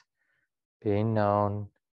what's being known.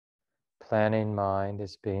 Planning mind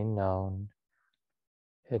is being known.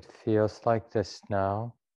 It feels like this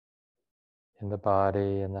now in the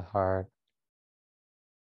body, in the heart.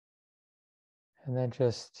 And then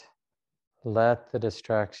just let the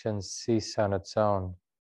distraction cease on its own.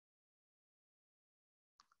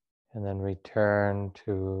 And then return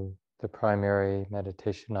to the primary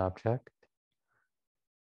meditation object.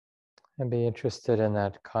 And be interested in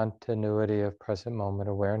that continuity of present moment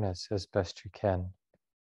awareness as best you can.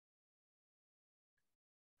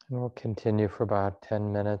 And we'll continue for about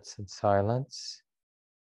 10 minutes in silence.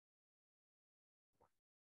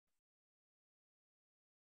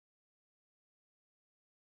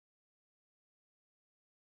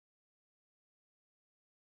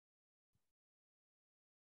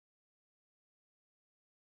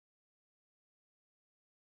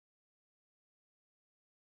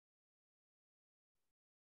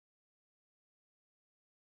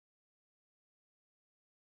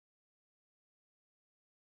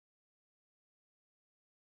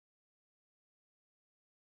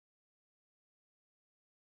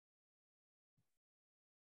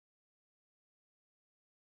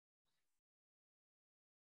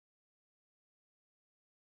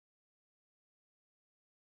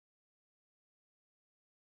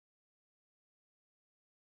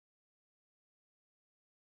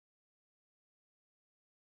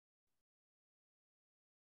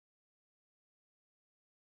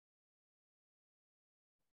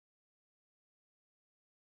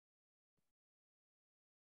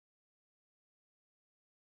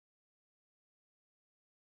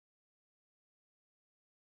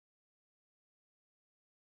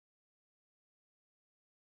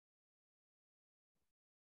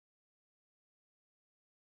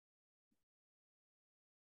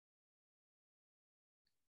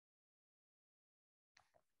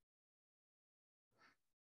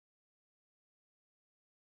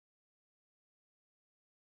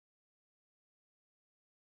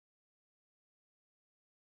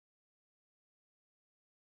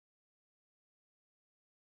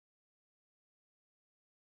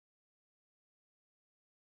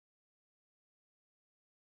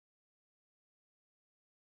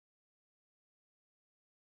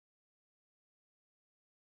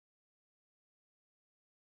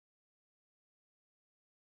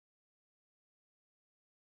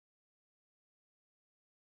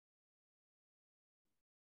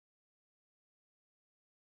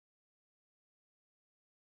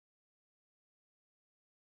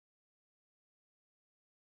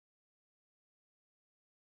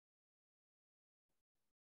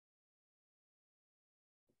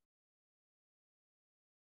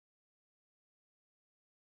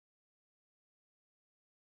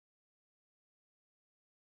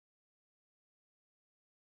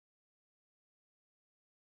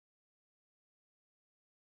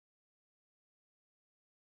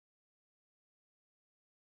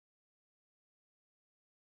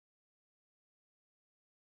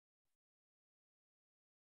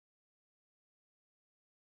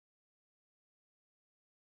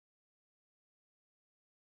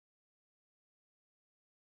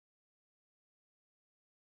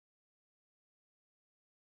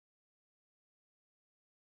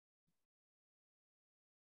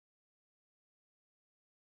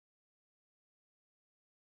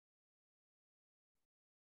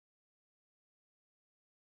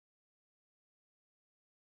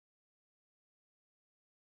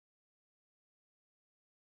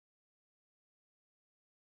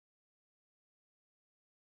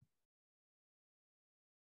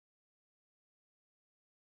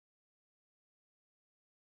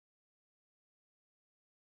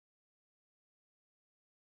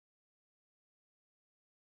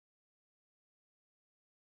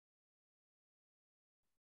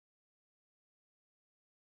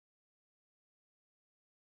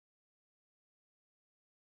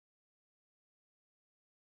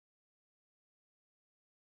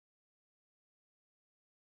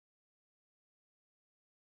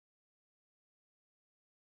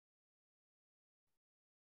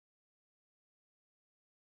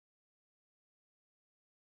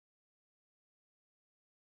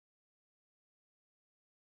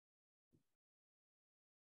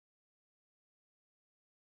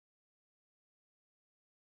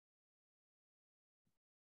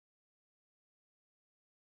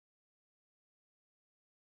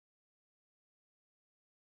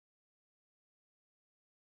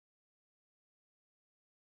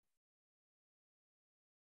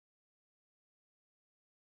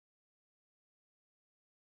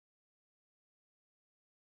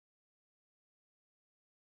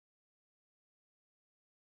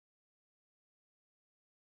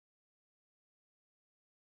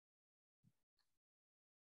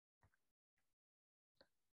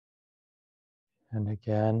 And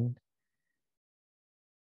again,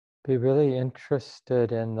 be really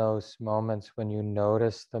interested in those moments when you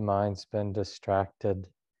notice the mind's been distracted,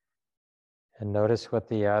 and notice what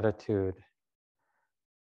the attitude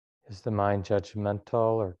is. The mind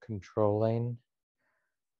judgmental or controlling?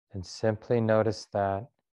 And simply notice that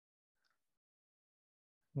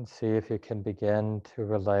and see if you can begin to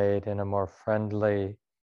relate in a more friendly,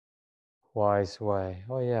 wise way.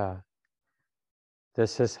 Oh yeah,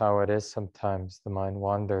 this is how it is sometimes. The mind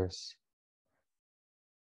wanders.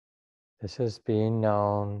 This is being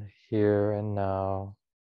known here and now.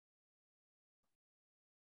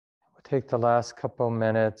 We'll take the last couple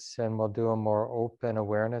minutes and we'll do a more open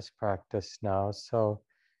awareness practice now. So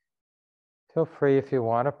feel free, if you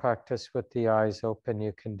want to practice with the eyes open,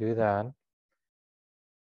 you can do that. Of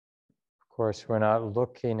course, we're not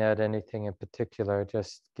looking at anything in particular,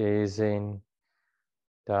 just gazing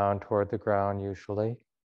down toward the ground usually.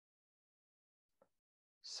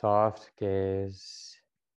 Soft gaze.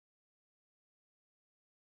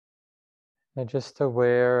 And just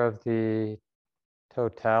aware of the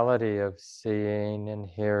totality of seeing and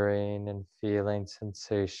hearing and feeling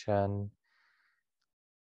sensation.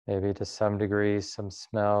 Maybe to some degree, some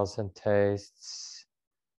smells and tastes.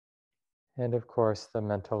 And of course, the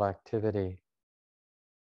mental activity.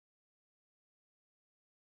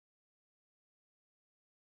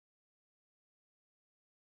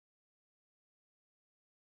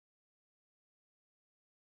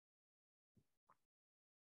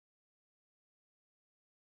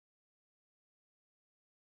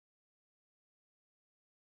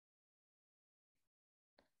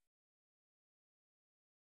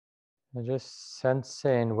 And just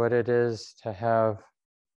sensing what it is to have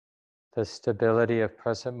the stability of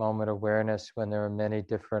present moment awareness when there are many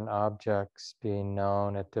different objects being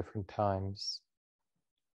known at different times.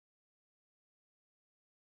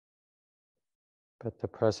 But the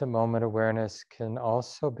present moment awareness can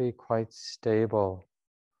also be quite stable,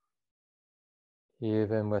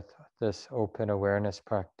 even with this open awareness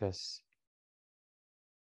practice.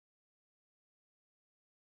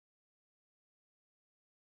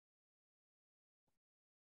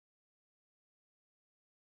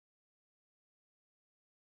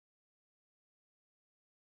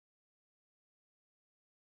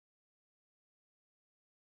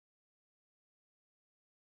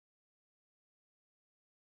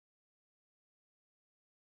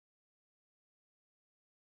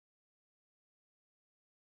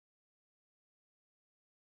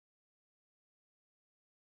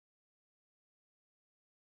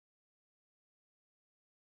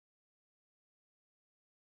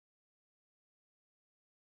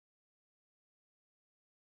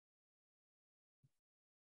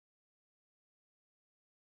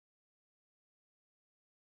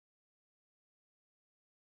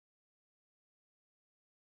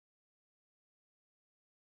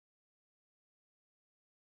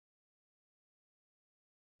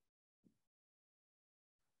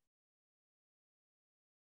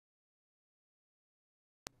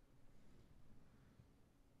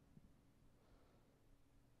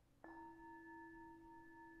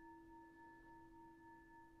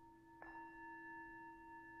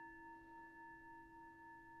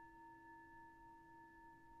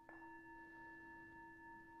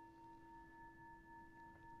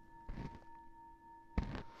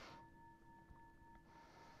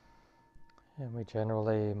 And we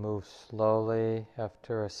generally move slowly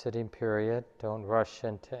after a sitting period. Don't rush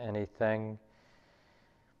into anything.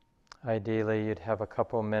 Ideally, you'd have a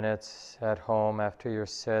couple minutes at home after your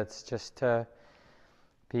sits just to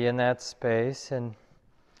be in that space, and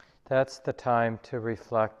that's the time to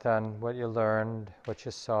reflect on what you learned, what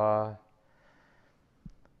you saw,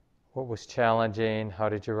 what was challenging, how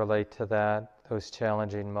did you relate to that, those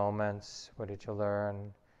challenging moments, what did you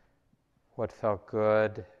learn, what felt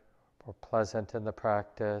good or pleasant in the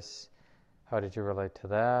practice, how did you relate to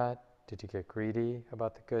that, did you get greedy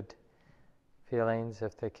about the good feelings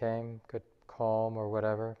if they came, good calm or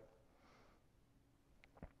whatever.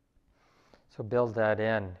 So build that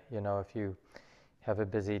in, if you have a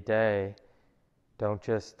busy day, don't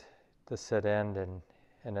just the sit end and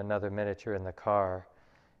in another minute you're in the car.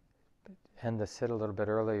 End the sit a little bit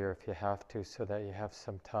earlier if you have to, so that you have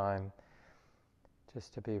some time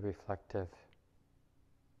just to be reflective.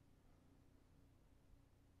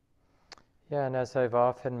 Yeah, and as I've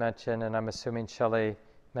often mentioned, and I'm assuming Shelley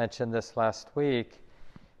mentioned this last week,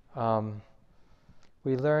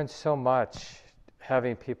 we learn so much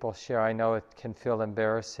having people share. I know it can feel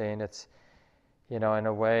embarrassing. It's, in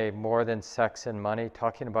a way, more than sex and money.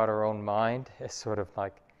 Talking about our own mind is sort of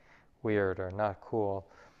like weird or not cool.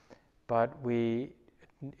 But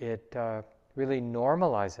really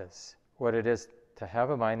normalizes what it is to have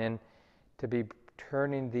a mind and to be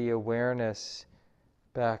turning the awareness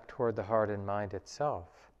back toward the heart and mind itself.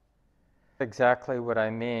 Exactly what I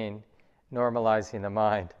mean, normalizing the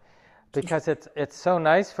mind. Because it's so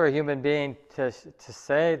nice for a human being to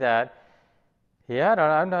say that, yeah,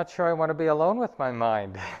 I'm not sure I want to be alone with my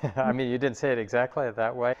mind. I mean, you didn't say it exactly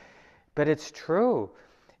that way, but it's true.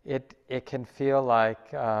 It can feel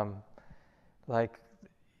like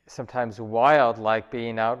sometimes wild, like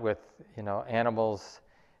being out with animals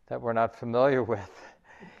that we're not familiar with.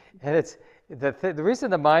 And it's the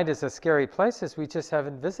reason the mind is a scary place is we just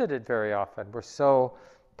haven't visited very often. We're so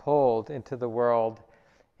pulled into the world,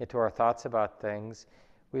 into our thoughts about things.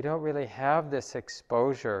 We don't really have this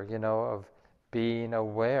exposure, of being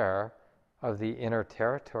aware of the inner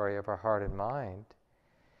territory of our heart and mind.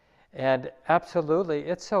 And absolutely,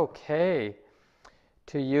 it's okay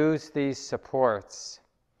to use these supports.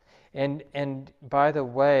 And by the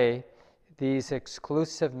way, these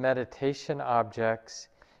exclusive meditation objects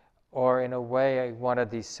are in a way one of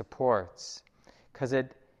these supports, because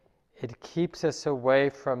it keeps us away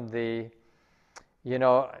from the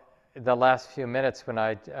last few minutes when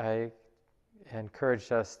I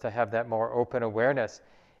encouraged us to have that more open awareness.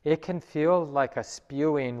 It can feel like a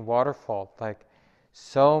spewing waterfall, like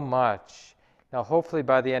so much. Now, hopefully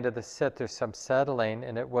by the end of the sit, there's some settling,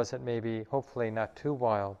 and it wasn't hopefully not too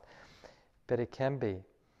wild, but it can be.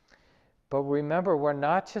 But remember, we're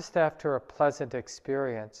not just after a pleasant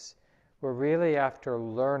experience. We're really after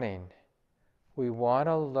learning. We want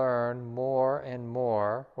to learn more and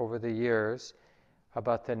more over the years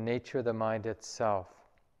about the nature of the mind itself.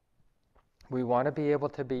 We want to be able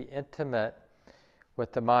to be intimate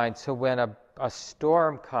with the mind. So when a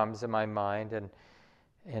storm comes in my mind and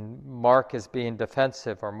Mark is being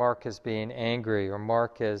defensive, or Mark is being angry, or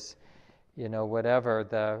Mark is, whatever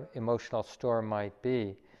the emotional storm might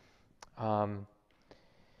be, I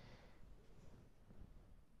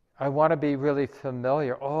want to be really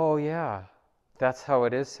familiar. Oh yeah, that's how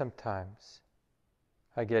it is sometimes.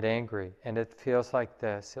 I get angry, and it feels like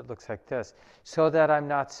this, it looks like this, so that I'm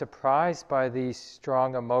not surprised by these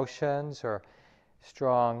strong emotions or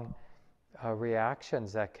strong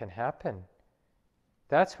reactions that can happen.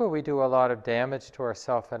 That's where we do a lot of damage to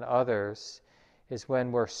ourselves and others, is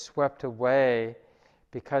when we're swept away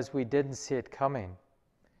because we didn't see it coming.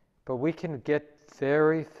 But we can get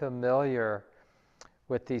very familiar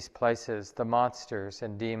with these places, the monsters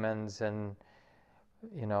and demons and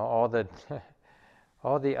all the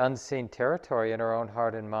all the unseen territory in our own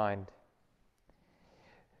heart and mind.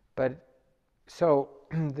 But so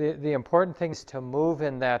the important thing is to move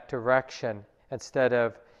in that direction instead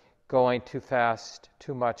of going too fast,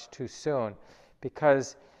 too much, too soon.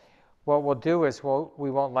 Because what we'll do is we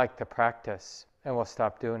won't like the practice, and we'll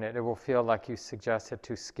stop doing it. It will feel like you suggested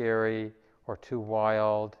too scary or too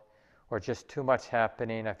wild or just too much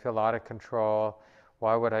happening. I feel out of control.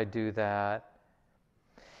 Why would I do that?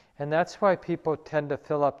 And that's why people tend to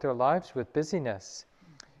fill up their lives with busyness,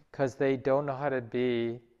 because they don't know how to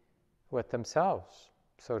be with themselves,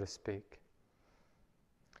 so to speak.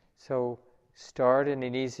 So start in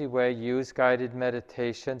an easy way, use guided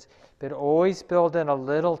meditations, but always build in a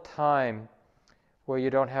little time where you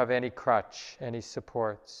don't have any crutch, any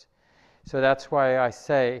supports. So that's why I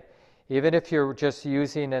say, even if you're just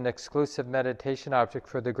using an exclusive meditation object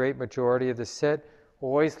for the great majority of the sit,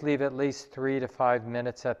 always leave at least 3 to 5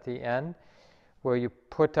 minutes at the end where you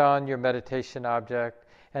put on your meditation object.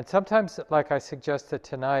 And sometimes, like I suggested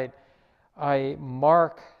tonight, I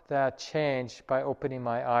mark that change by opening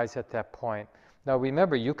my eyes at that point. Now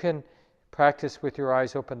remember, you can practice with your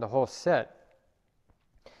eyes open the whole sit,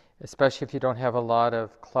 especially if you don't have a lot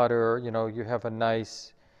of clutter, you have a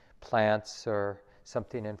nice plants or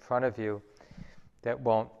something in front of you that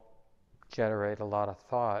won't generate a lot of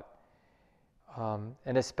thought.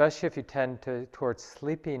 And especially if you tend towards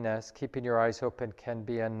sleepiness, keeping your eyes open can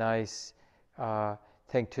be a nice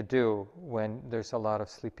thing to do when there's a lot of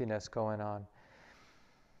sleepiness going on.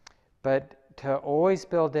 But to always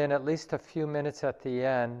build in at least a few minutes at the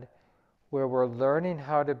end where we're learning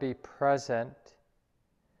how to be present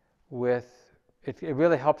with, it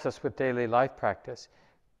really helps us with daily life practice,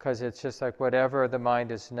 because it's just like whatever the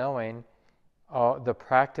mind is knowing, the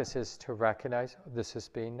practice is to recognize this is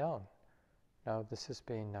being known. No, this is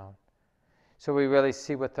being known. So we really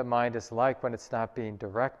see what the mind is like when it's not being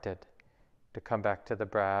directed, to come back to the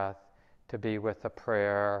breath, to be with a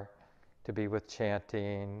prayer, to be with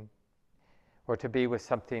chanting, or to be with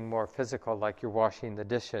something more physical like you're washing the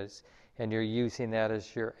dishes and you're using that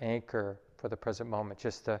as your anchor for the present moment,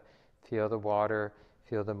 just to feel the water,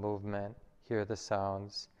 feel the movement, hear the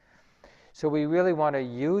sounds. So we really want to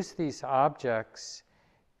use these objects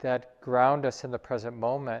that ground us in the present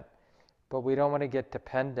moment, but we don't want to get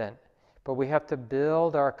dependent. But we have to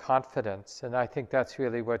build our confidence. And I think that's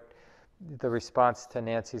really what the response to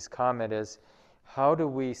Nancy's comment is. How do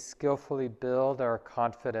we skillfully build our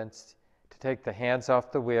confidence to take the hands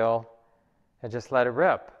off the wheel and just let it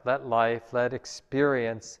rip? Let life, let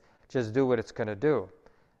experience just do what it's going to do.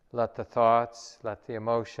 Let the thoughts, let the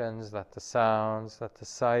emotions, let the sounds, let the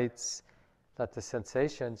sights, let the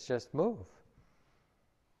sensations just move.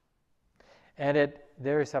 And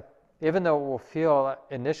even though it will feel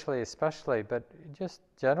initially especially, but just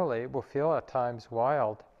generally, it will feel at times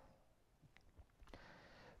wild.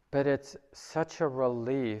 But it's such a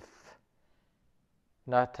relief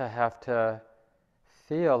not to have to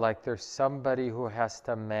feel like there's somebody who has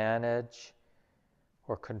to manage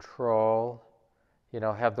or control,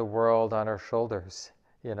 have the world on our shoulders,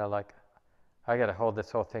 like, I got to hold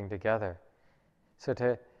this whole thing together.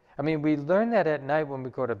 We learn that at night when we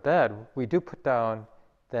go to bed. We do put down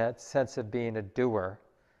that sense of being a doer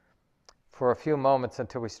for a few moments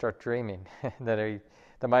until we start dreaming. Then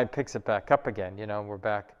the mind picks it back up again, we're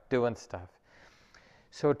back doing stuff.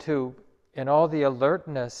 So in all the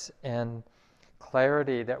alertness and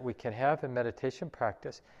clarity that we can have in meditation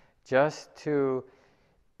practice, just to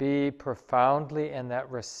be profoundly in that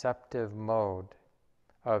receptive mode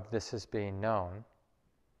of this is being known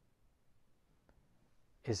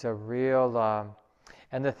is a real,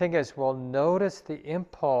 and the thing is, we'll notice the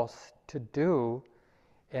impulse to do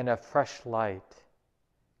in a fresh light,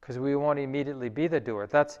 because we won't immediately be the doer.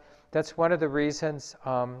 That's one of the reasons,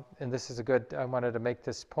 and this is I wanted to make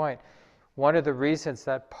this point, one of the reasons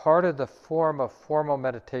that part of the form of formal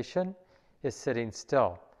meditation is sitting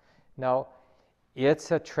still. Now,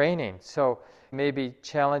 it's a training, so it may be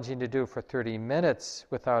challenging to do for 30 minutes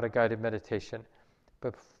without a guided meditation,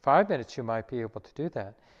 but 5 minutes you might be able to do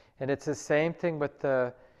that. And it's the same thing with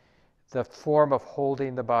the form of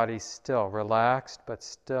holding the body still, relaxed but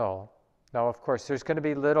still. Now, of course, there's going to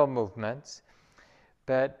be little movements,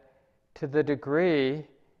 but to the degree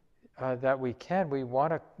that we can, we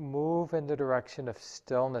want to move in the direction of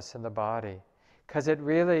stillness in the body, because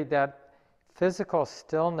that physical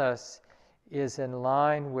stillness is in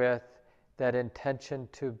line with that intention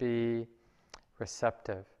to be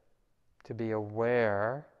receptive, to be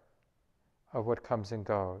aware of what comes and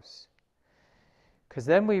goes. Because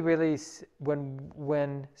then we really,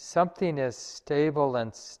 when something is stable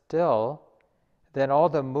and still, then all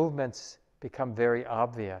the movements become very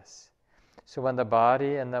obvious. So when the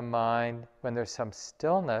body and the mind, when there's some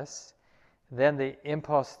stillness, then the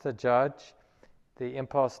impulse to judge, the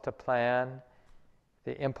impulse to plan,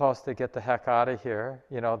 the impulse to get the heck out of here,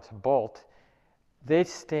 to bolt, they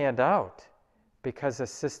stand out because the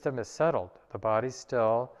system is settled. The body's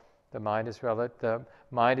still, the mind is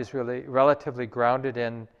really relatively grounded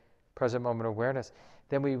in present moment awareness.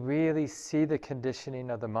 Then we really see the conditioning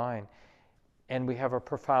of the mind, and we have a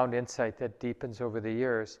profound insight that deepens over the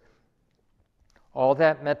years. All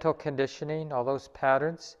that mental conditioning, all those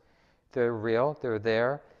patterns, they're real, they're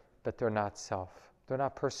there, but they're not self. They're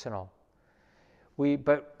not personal.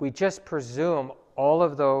 But we just presume all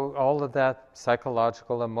of that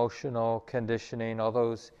psychological, emotional conditioning, all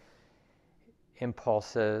those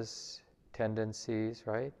impulses, tendencies,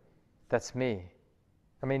 right? That's me.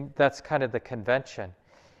 That's kind of the convention.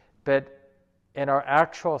 But in our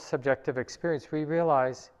actual subjective experience, we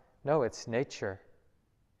realize, no, it's nature.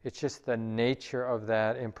 It's just the nature of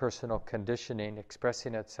that impersonal conditioning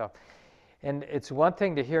expressing itself. And it's one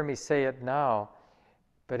thing to hear me say it now,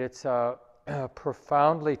 but it's a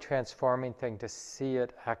profoundly transforming thing to see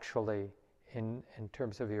it actually in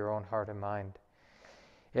terms of your own heart and mind.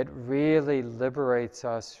 It really liberates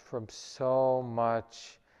us from so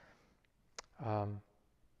much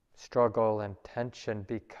struggle and tension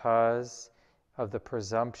because of the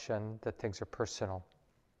presumption that things are personal.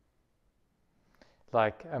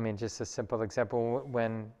 Just a simple example,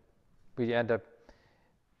 when we end up,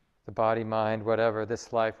 the body, mind, whatever,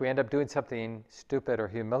 this life, we end up doing something stupid or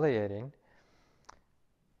humiliating.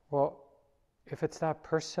 Well, if it's not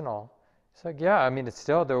personal, it's like, it's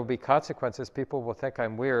still, there will be consequences. People will think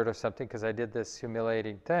I'm weird or something because I did this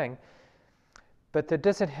humiliating thing. But there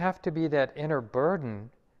doesn't have to be that inner burden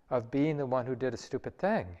of being the one who did a stupid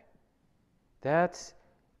thing. That's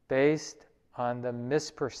based on the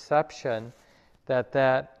misperception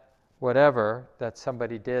that whatever that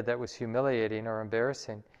somebody did that was humiliating or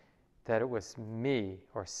embarrassing, that it was me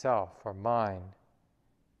or self or mine.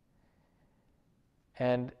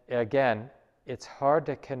 And again, it's hard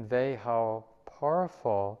to convey how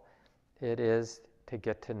powerful it is to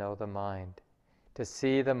get to know the mind, to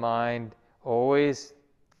see the mind always,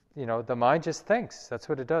 the mind just thinks. That's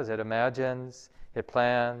what it does. It imagines, it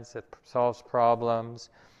plans, it solves problems,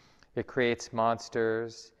 it creates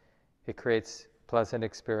monsters, it creates pleasant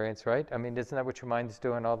experience, right? I mean, isn't that what your mind's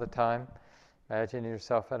doing all the time? Imagine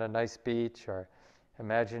yourself on a nice beach, or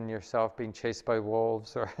imagine yourself being chased by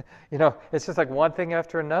wolves, or, it's just like one thing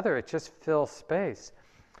after another. It just fills space.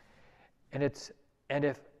 And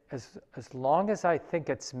if as long as I think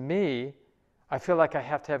it's me, I feel like I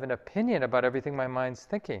have to have an opinion about everything my mind's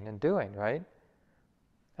thinking and doing, right?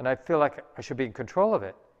 And I feel like I should be in control of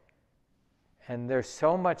it. And there's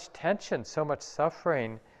so much tension, so much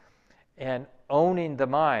suffering, and owning the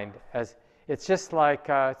mind. As it's just like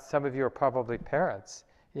some of you are probably parents,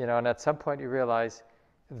 and at some point you realize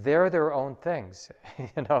they're their own things.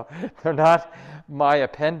 They're not my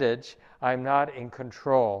appendage. I'm not in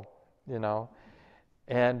control,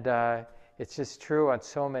 And it's just true on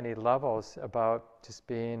so many levels about just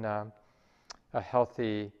being a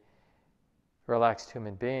healthy, relaxed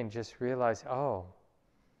human being. Just realize,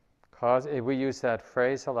 we use that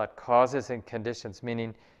phrase a lot, causes and conditions,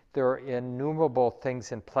 meaning there are innumerable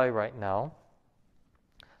things in play right now,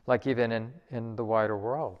 like even in the wider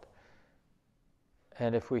world.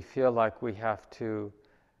 And if we feel like we have to,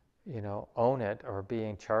 own it or be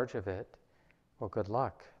in charge of it, well, good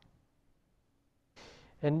luck.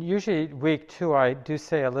 And usually week 2, I do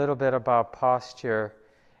say a little bit about posture,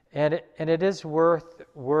 and it is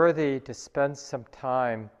worthy to spend some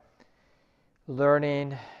time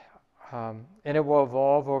learning, and it will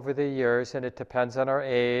evolve over the years, and it depends on our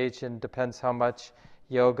age, and depends how much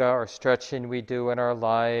yoga or stretching we do in our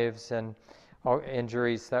lives, and our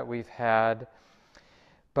injuries that we've had.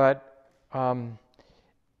 But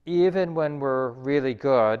even when we're really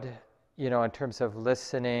good, in terms of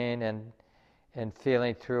listening and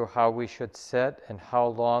feeling through how we should sit and how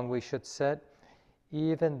long we should sit,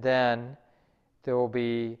 even then there will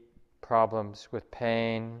be problems with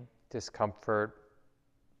pain, discomfort,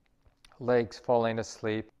 legs falling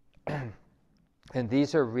asleep. And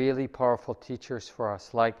these are really powerful teachers for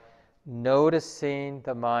us, like noticing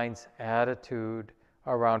the mind's attitude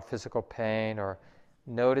around physical pain, or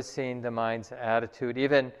noticing the mind's attitude,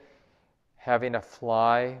 even having a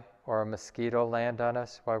fly or a mosquito land on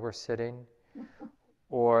us while we're sitting,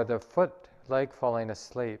 or the leg falling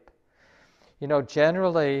asleep.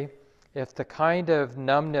 Generally, if the kind of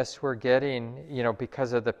numbness we're getting,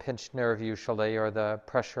 because of the pinched nerve usually, or the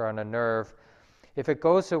pressure on a nerve, if it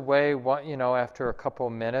goes away, after a couple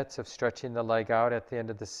minutes of stretching the leg out at the end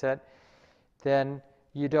of the sit, then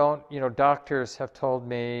you don't, doctors have told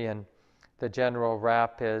me, and the general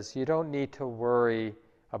rap is, you don't need to worry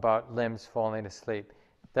about limbs falling asleep.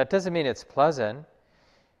 That doesn't mean it's pleasant,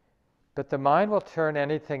 but the mind will turn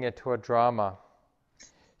anything into a drama.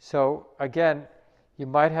 So again, you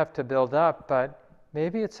might have to build up, but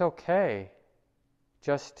maybe it's okay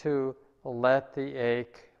just to let the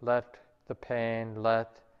ache, let the pain, let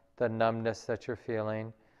the numbness that you're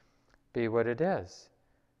feeling be what it is.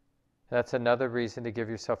 That's another reason to give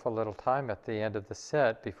yourself a little time at the end of the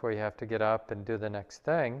sit before you have to get up and do the next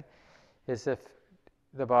thing, is if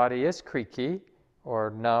the body is creaky or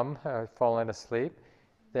numb, falling asleep,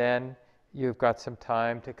 then you've got some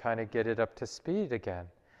time to kind of get it up to speed again.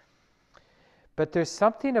 But there's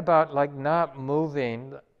something about like not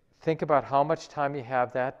moving. Think about how much time you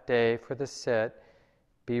have that day for the sit.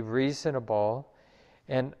 Be reasonable.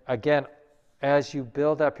 And again, as you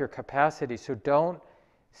build up your capacity, so don't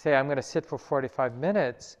say, I'm going to sit for 45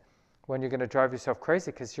 minutes when you're going to drive yourself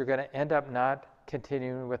crazy, because you're going to end up not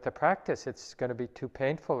continuing with the practice. It's going to be too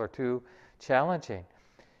painful or too challenging.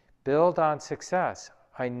 Build on success.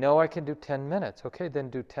 I know I can do 10 minutes. Okay, then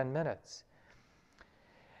do 10 minutes.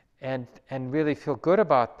 And really feel good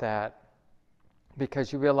about that,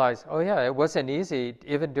 because you realize, oh yeah, it wasn't easy.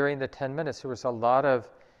 Even during the 10 minutes, there was a lot of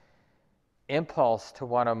impulse to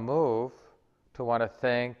want to move, to want to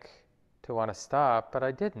think, to want to stop, but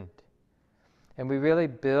I didn't. And we really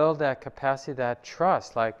build that capacity, that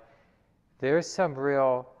trust, like there's some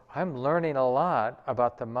real, I'm learning a lot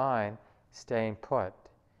about the mind staying put,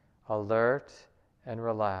 alert and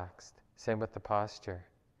relaxed. Same with the posture.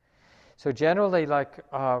 So generally, like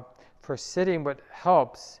for sitting, what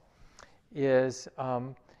helps is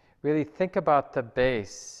really think about the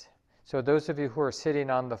base. So those of you who are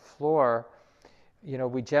sitting on the floor,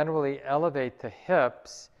 we generally elevate the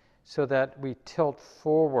hips so that we tilt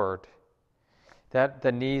forward, that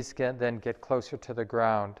the knees then get closer to the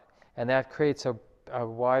ground, and that creates a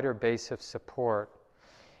wider base of support.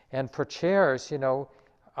 And for chairs,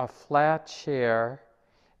 a flat chair,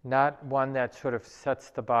 not one that sort of sets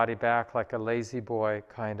the body back like a lazy boy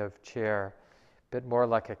kind of chair, bit more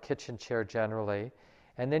like a kitchen chair generally.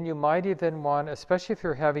 And then you might even want, especially if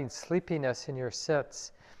you're having sleepiness in your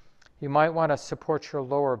sits, you might want to support your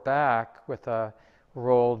lower back with a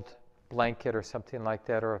rolled blanket or something like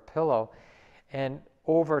that, or a pillow. And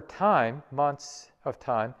over time, months of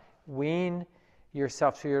time, wean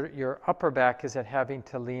yourself so your upper back isn't having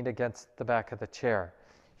to lean against the back of the chair.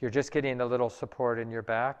 You're just getting a little support in your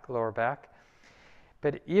back, lower back.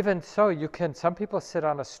 But even so, some people sit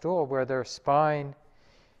on a stool where their spine,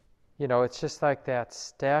 it's just like that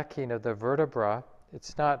stacking of the vertebra.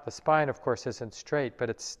 It's not, the spine of course isn't straight, but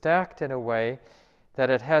it's stacked in a way that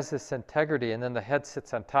it has this integrity, and then the head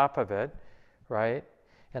sits on top of it, right?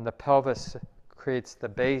 And the pelvis creates the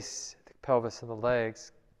base, the pelvis and the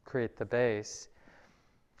legs create the base.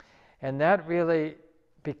 And that really,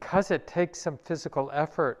 because it takes some physical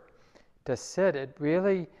effort to sit, it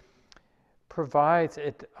really provides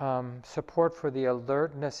support for the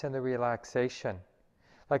alertness and the relaxation.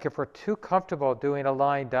 Like if we're too comfortable doing a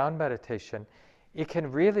lying down meditation, it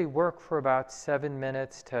can really work for about 7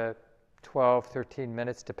 minutes to 12, 13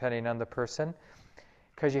 minutes, depending on the person,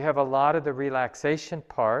 because you have a lot of the relaxation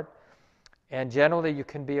part, and generally you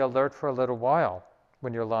can be alert for a little while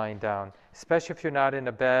when you're lying down, especially if you're not in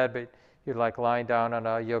a bed, but you're like lying down on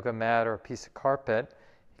a yoga mat or a piece of carpet.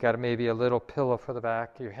 You got maybe a little pillow for the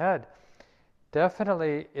back of your head.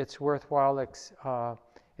 Definitely it's worthwhile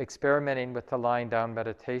experimenting with the lying down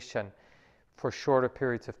meditation for shorter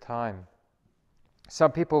periods of time.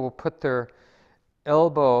 Some people will put their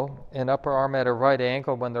elbow and upper arm at a right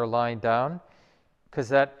angle when they're lying down, because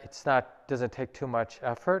doesn't take too much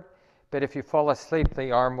effort. But if you fall asleep,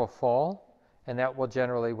 the arm will fall, and that will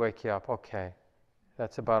generally wake you up. Okay,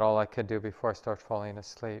 that's about all I can do before I start falling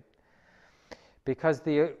asleep. Because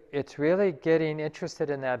it's really getting interested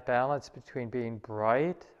in that balance between being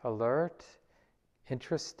bright, alert,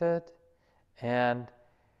 interested, and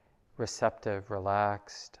receptive,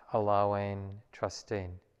 relaxed, allowing,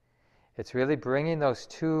 trusting. It's really bringing those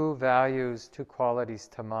two values, two qualities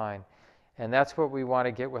to mind. And that's what we want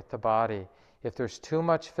to get with the body. If there's too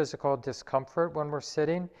much physical discomfort when we're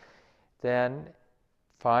sitting, then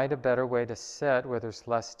find a better way to sit where there's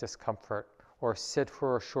less discomfort, or sit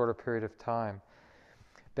for a shorter period of time.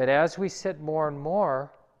 But as we sit more and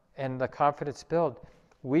more, and the confidence builds,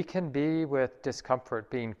 we can be with discomfort,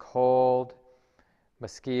 being cold,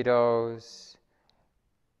 mosquitoes,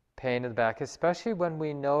 pain in the back, especially when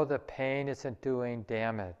we know the pain isn't doing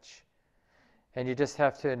damage. And you just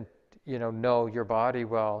have to, know your body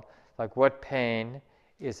well, like what pain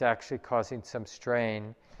is actually causing some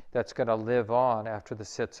strain that's going to live on after the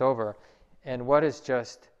sit's over, and what is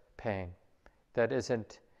just pain that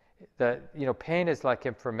isn't. Pain is like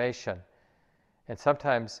information, and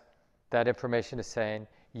sometimes that information is saying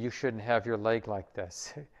you shouldn't have your leg like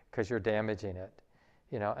this because you're damaging it,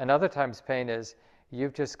 And other times pain is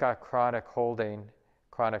you've just got chronic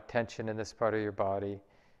tension in this part of your body,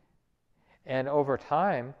 and over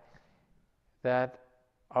time, that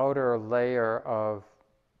outer layer of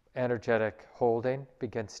energetic holding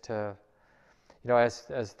begins to,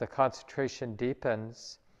 as the concentration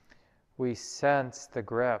deepens, we sense the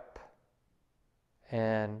grip,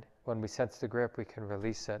 and when we sense the grip, we can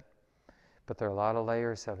release it. But there are a lot of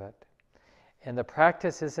layers of it. And the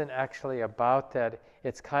practice isn't actually about that.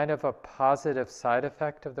 It's kind of a positive side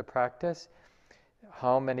effect of the practice,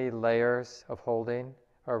 how many layers of holding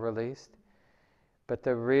are released. But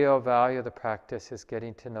the real value of the practice is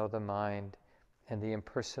getting to know the mind and the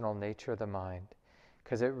impersonal nature of the mind,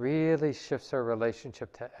 because it really shifts our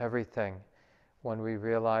relationship to everything when we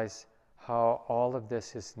realize how all of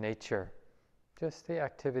this is nature, just the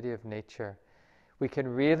activity of nature. We can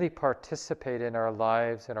really participate in our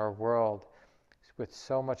lives and our world with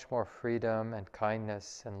so much more freedom and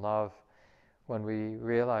kindness and love when we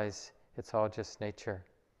realize it's all just nature.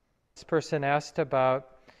 This person asked about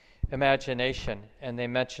imagination, and they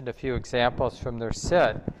mentioned a few examples from their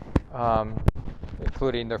sit,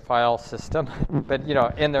 including their file system, but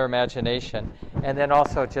in their imagination, and then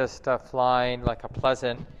also just flying, like a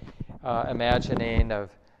pleasant imagining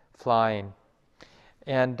of flying.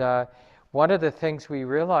 And one of the things we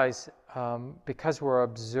realize, because we're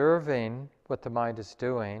observing what the mind is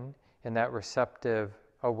doing in that receptive,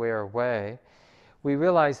 aware way, we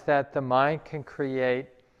realize that the mind can create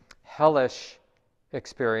hellish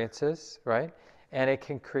experiences, right? And it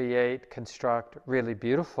can construct really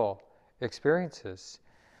beautiful experiences,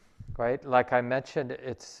 right? Like I mentioned,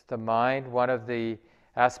 it's the mind, one of the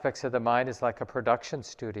aspects of the mind is like a production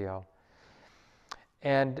studio.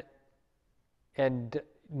 And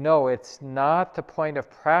no, it's not the point of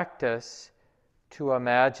practice to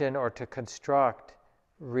imagine or to construct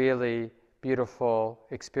really beautiful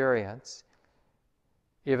experience,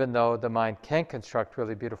 even though the mind can construct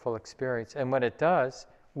really beautiful experience. And when it does,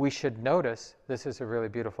 we should notice this is a really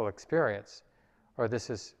beautiful experience, or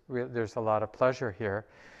there's a lot of pleasure here.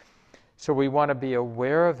 So we want to be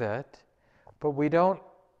aware of it, but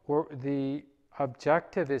the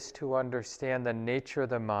objective is to understand the nature of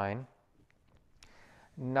the mind,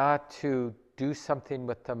 not to do something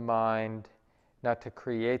with the mind, not to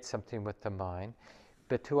create something with the mind,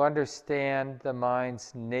 but to understand the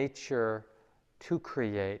mind's nature to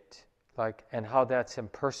create, and how that's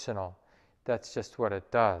impersonal. That's just what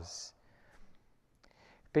it does.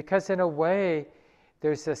 Because in a way,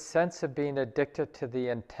 there's a sense of being addicted to the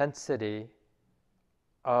intensity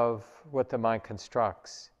of what the mind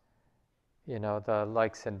constructs. The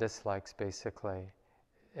likes and dislikes, basically.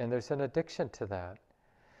 And there's an addiction to that.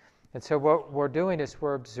 And so what we're doing is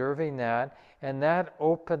we're observing that, and that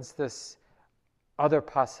opens this other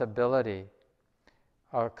possibility,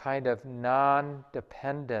 a kind of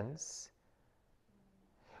non-dependence.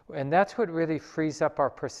 And that's what really frees up our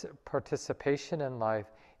participation in life,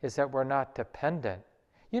 is that we're not dependent.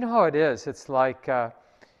 You know how it is. It's like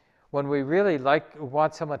when we really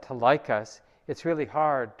want someone to like us, it's really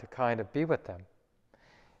hard to kind of be with them.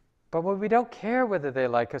 But when we don't care whether they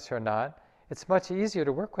like us or not, it's much easier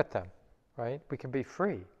to work with them, right? We can be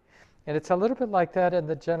free. And it's a little bit like that in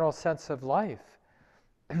the general sense of life.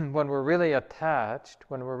 When we're really attached,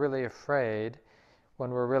 when we're really afraid,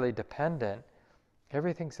 when we're really dependent,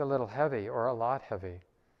 everything's a little heavy or a lot heavy.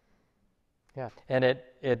 Yeah. And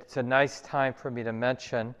it's a nice time for me to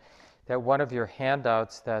mention that one of your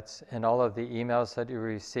handouts that's in all of the emails that you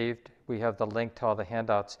received, we have the link to all the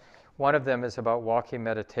handouts. One of them is about walking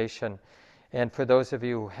meditation. And for those of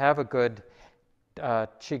you who have a good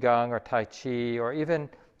Qigong or Tai Chi, or even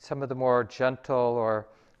some of the more gentle or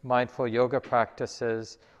mindful yoga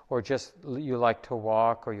practices, or just you like to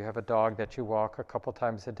walk, or you have a dog that you walk a couple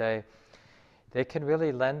times a day, they can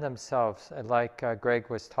really lend themselves, like Greg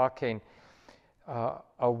was talking,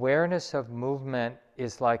 awareness of movement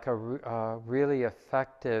is like a really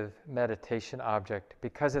effective meditation object,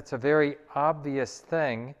 because it's a very obvious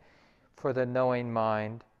thing for the knowing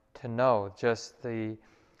mind to know, just the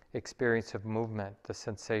experience of movement, the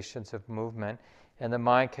sensations of movement, and the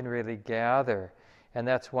mind can really gather. And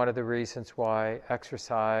that's one of the reasons why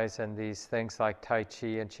exercise and these things like Tai Chi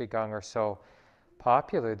and Qigong are so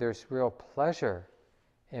popular. There's real pleasure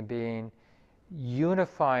in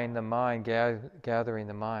unifying the mind, gathering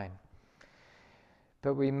the mind.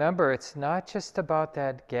 But remember, it's not just about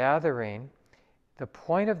that gathering. The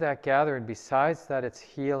point of that gathering, besides that it's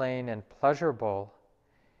healing and pleasurable,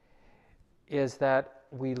 is that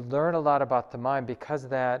we learn a lot about the mind, because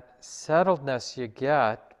that settledness you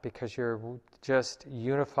get, because you're just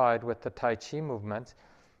unified with the Tai Chi movements.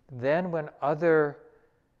 Then when other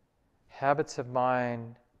habits of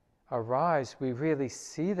mind arise, we really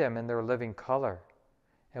see them in their living color.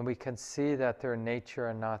 And we can see that they're nature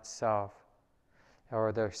and not self,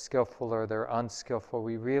 or they're skillful or they're unskillful.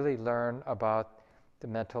 We really learn about the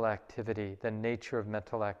mental activity, the nature of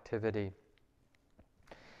mental activity.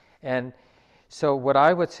 And so what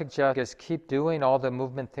I would suggest is keep doing all the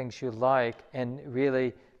movement things you like, and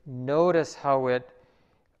really notice how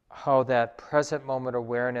that present moment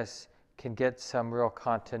awareness can get some real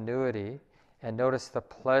continuity, and notice the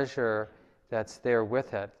pleasure that's there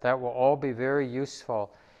with it. That will all be very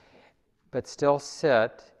useful. But still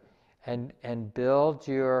sit and build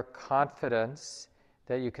your confidence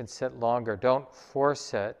that you can sit longer. Don't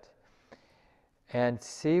force it. And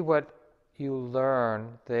see what you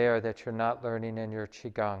learn there that you're not learning in your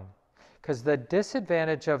Qigong. Because the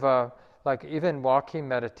disadvantage of even walking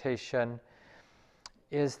meditation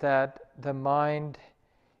is that the mind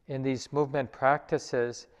in these movement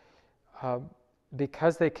practices,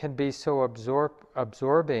 because they can be so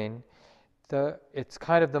absorbing, it's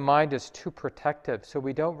kind of the mind is too protective. So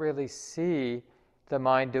we don't really see the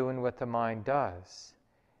mind doing what the mind does.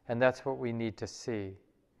 And that's what we need to see.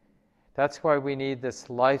 That's why we need this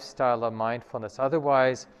lifestyle of mindfulness.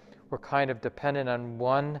 Otherwise, we're kind of dependent on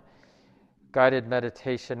one guided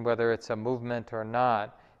meditation, whether it's a movement or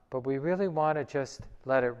not. But we really want to just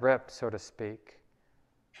let it rip, so to speak.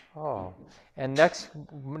 Oh, and next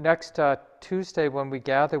Tuesday when we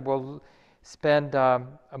gather, we'll spend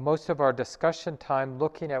most of our discussion time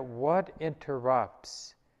looking at what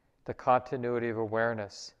interrupts the continuity of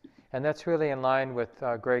awareness. And that's really in line with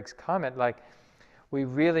Greg's comment. We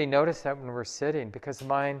really notice that when we're sitting, because the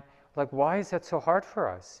mind, why is that so hard for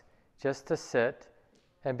us? Just to sit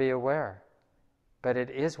and be aware. But it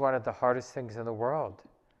is one of the hardest things in the world.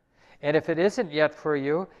 And if it isn't yet for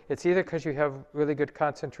you, it's either because you have really good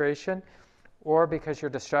concentration, or because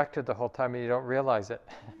you're distracted the whole time and you don't realize it.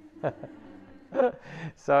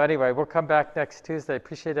 So anyway, we'll come back next Tuesday.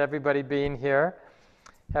 Appreciate everybody being here.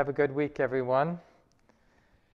 Have a good week, everyone.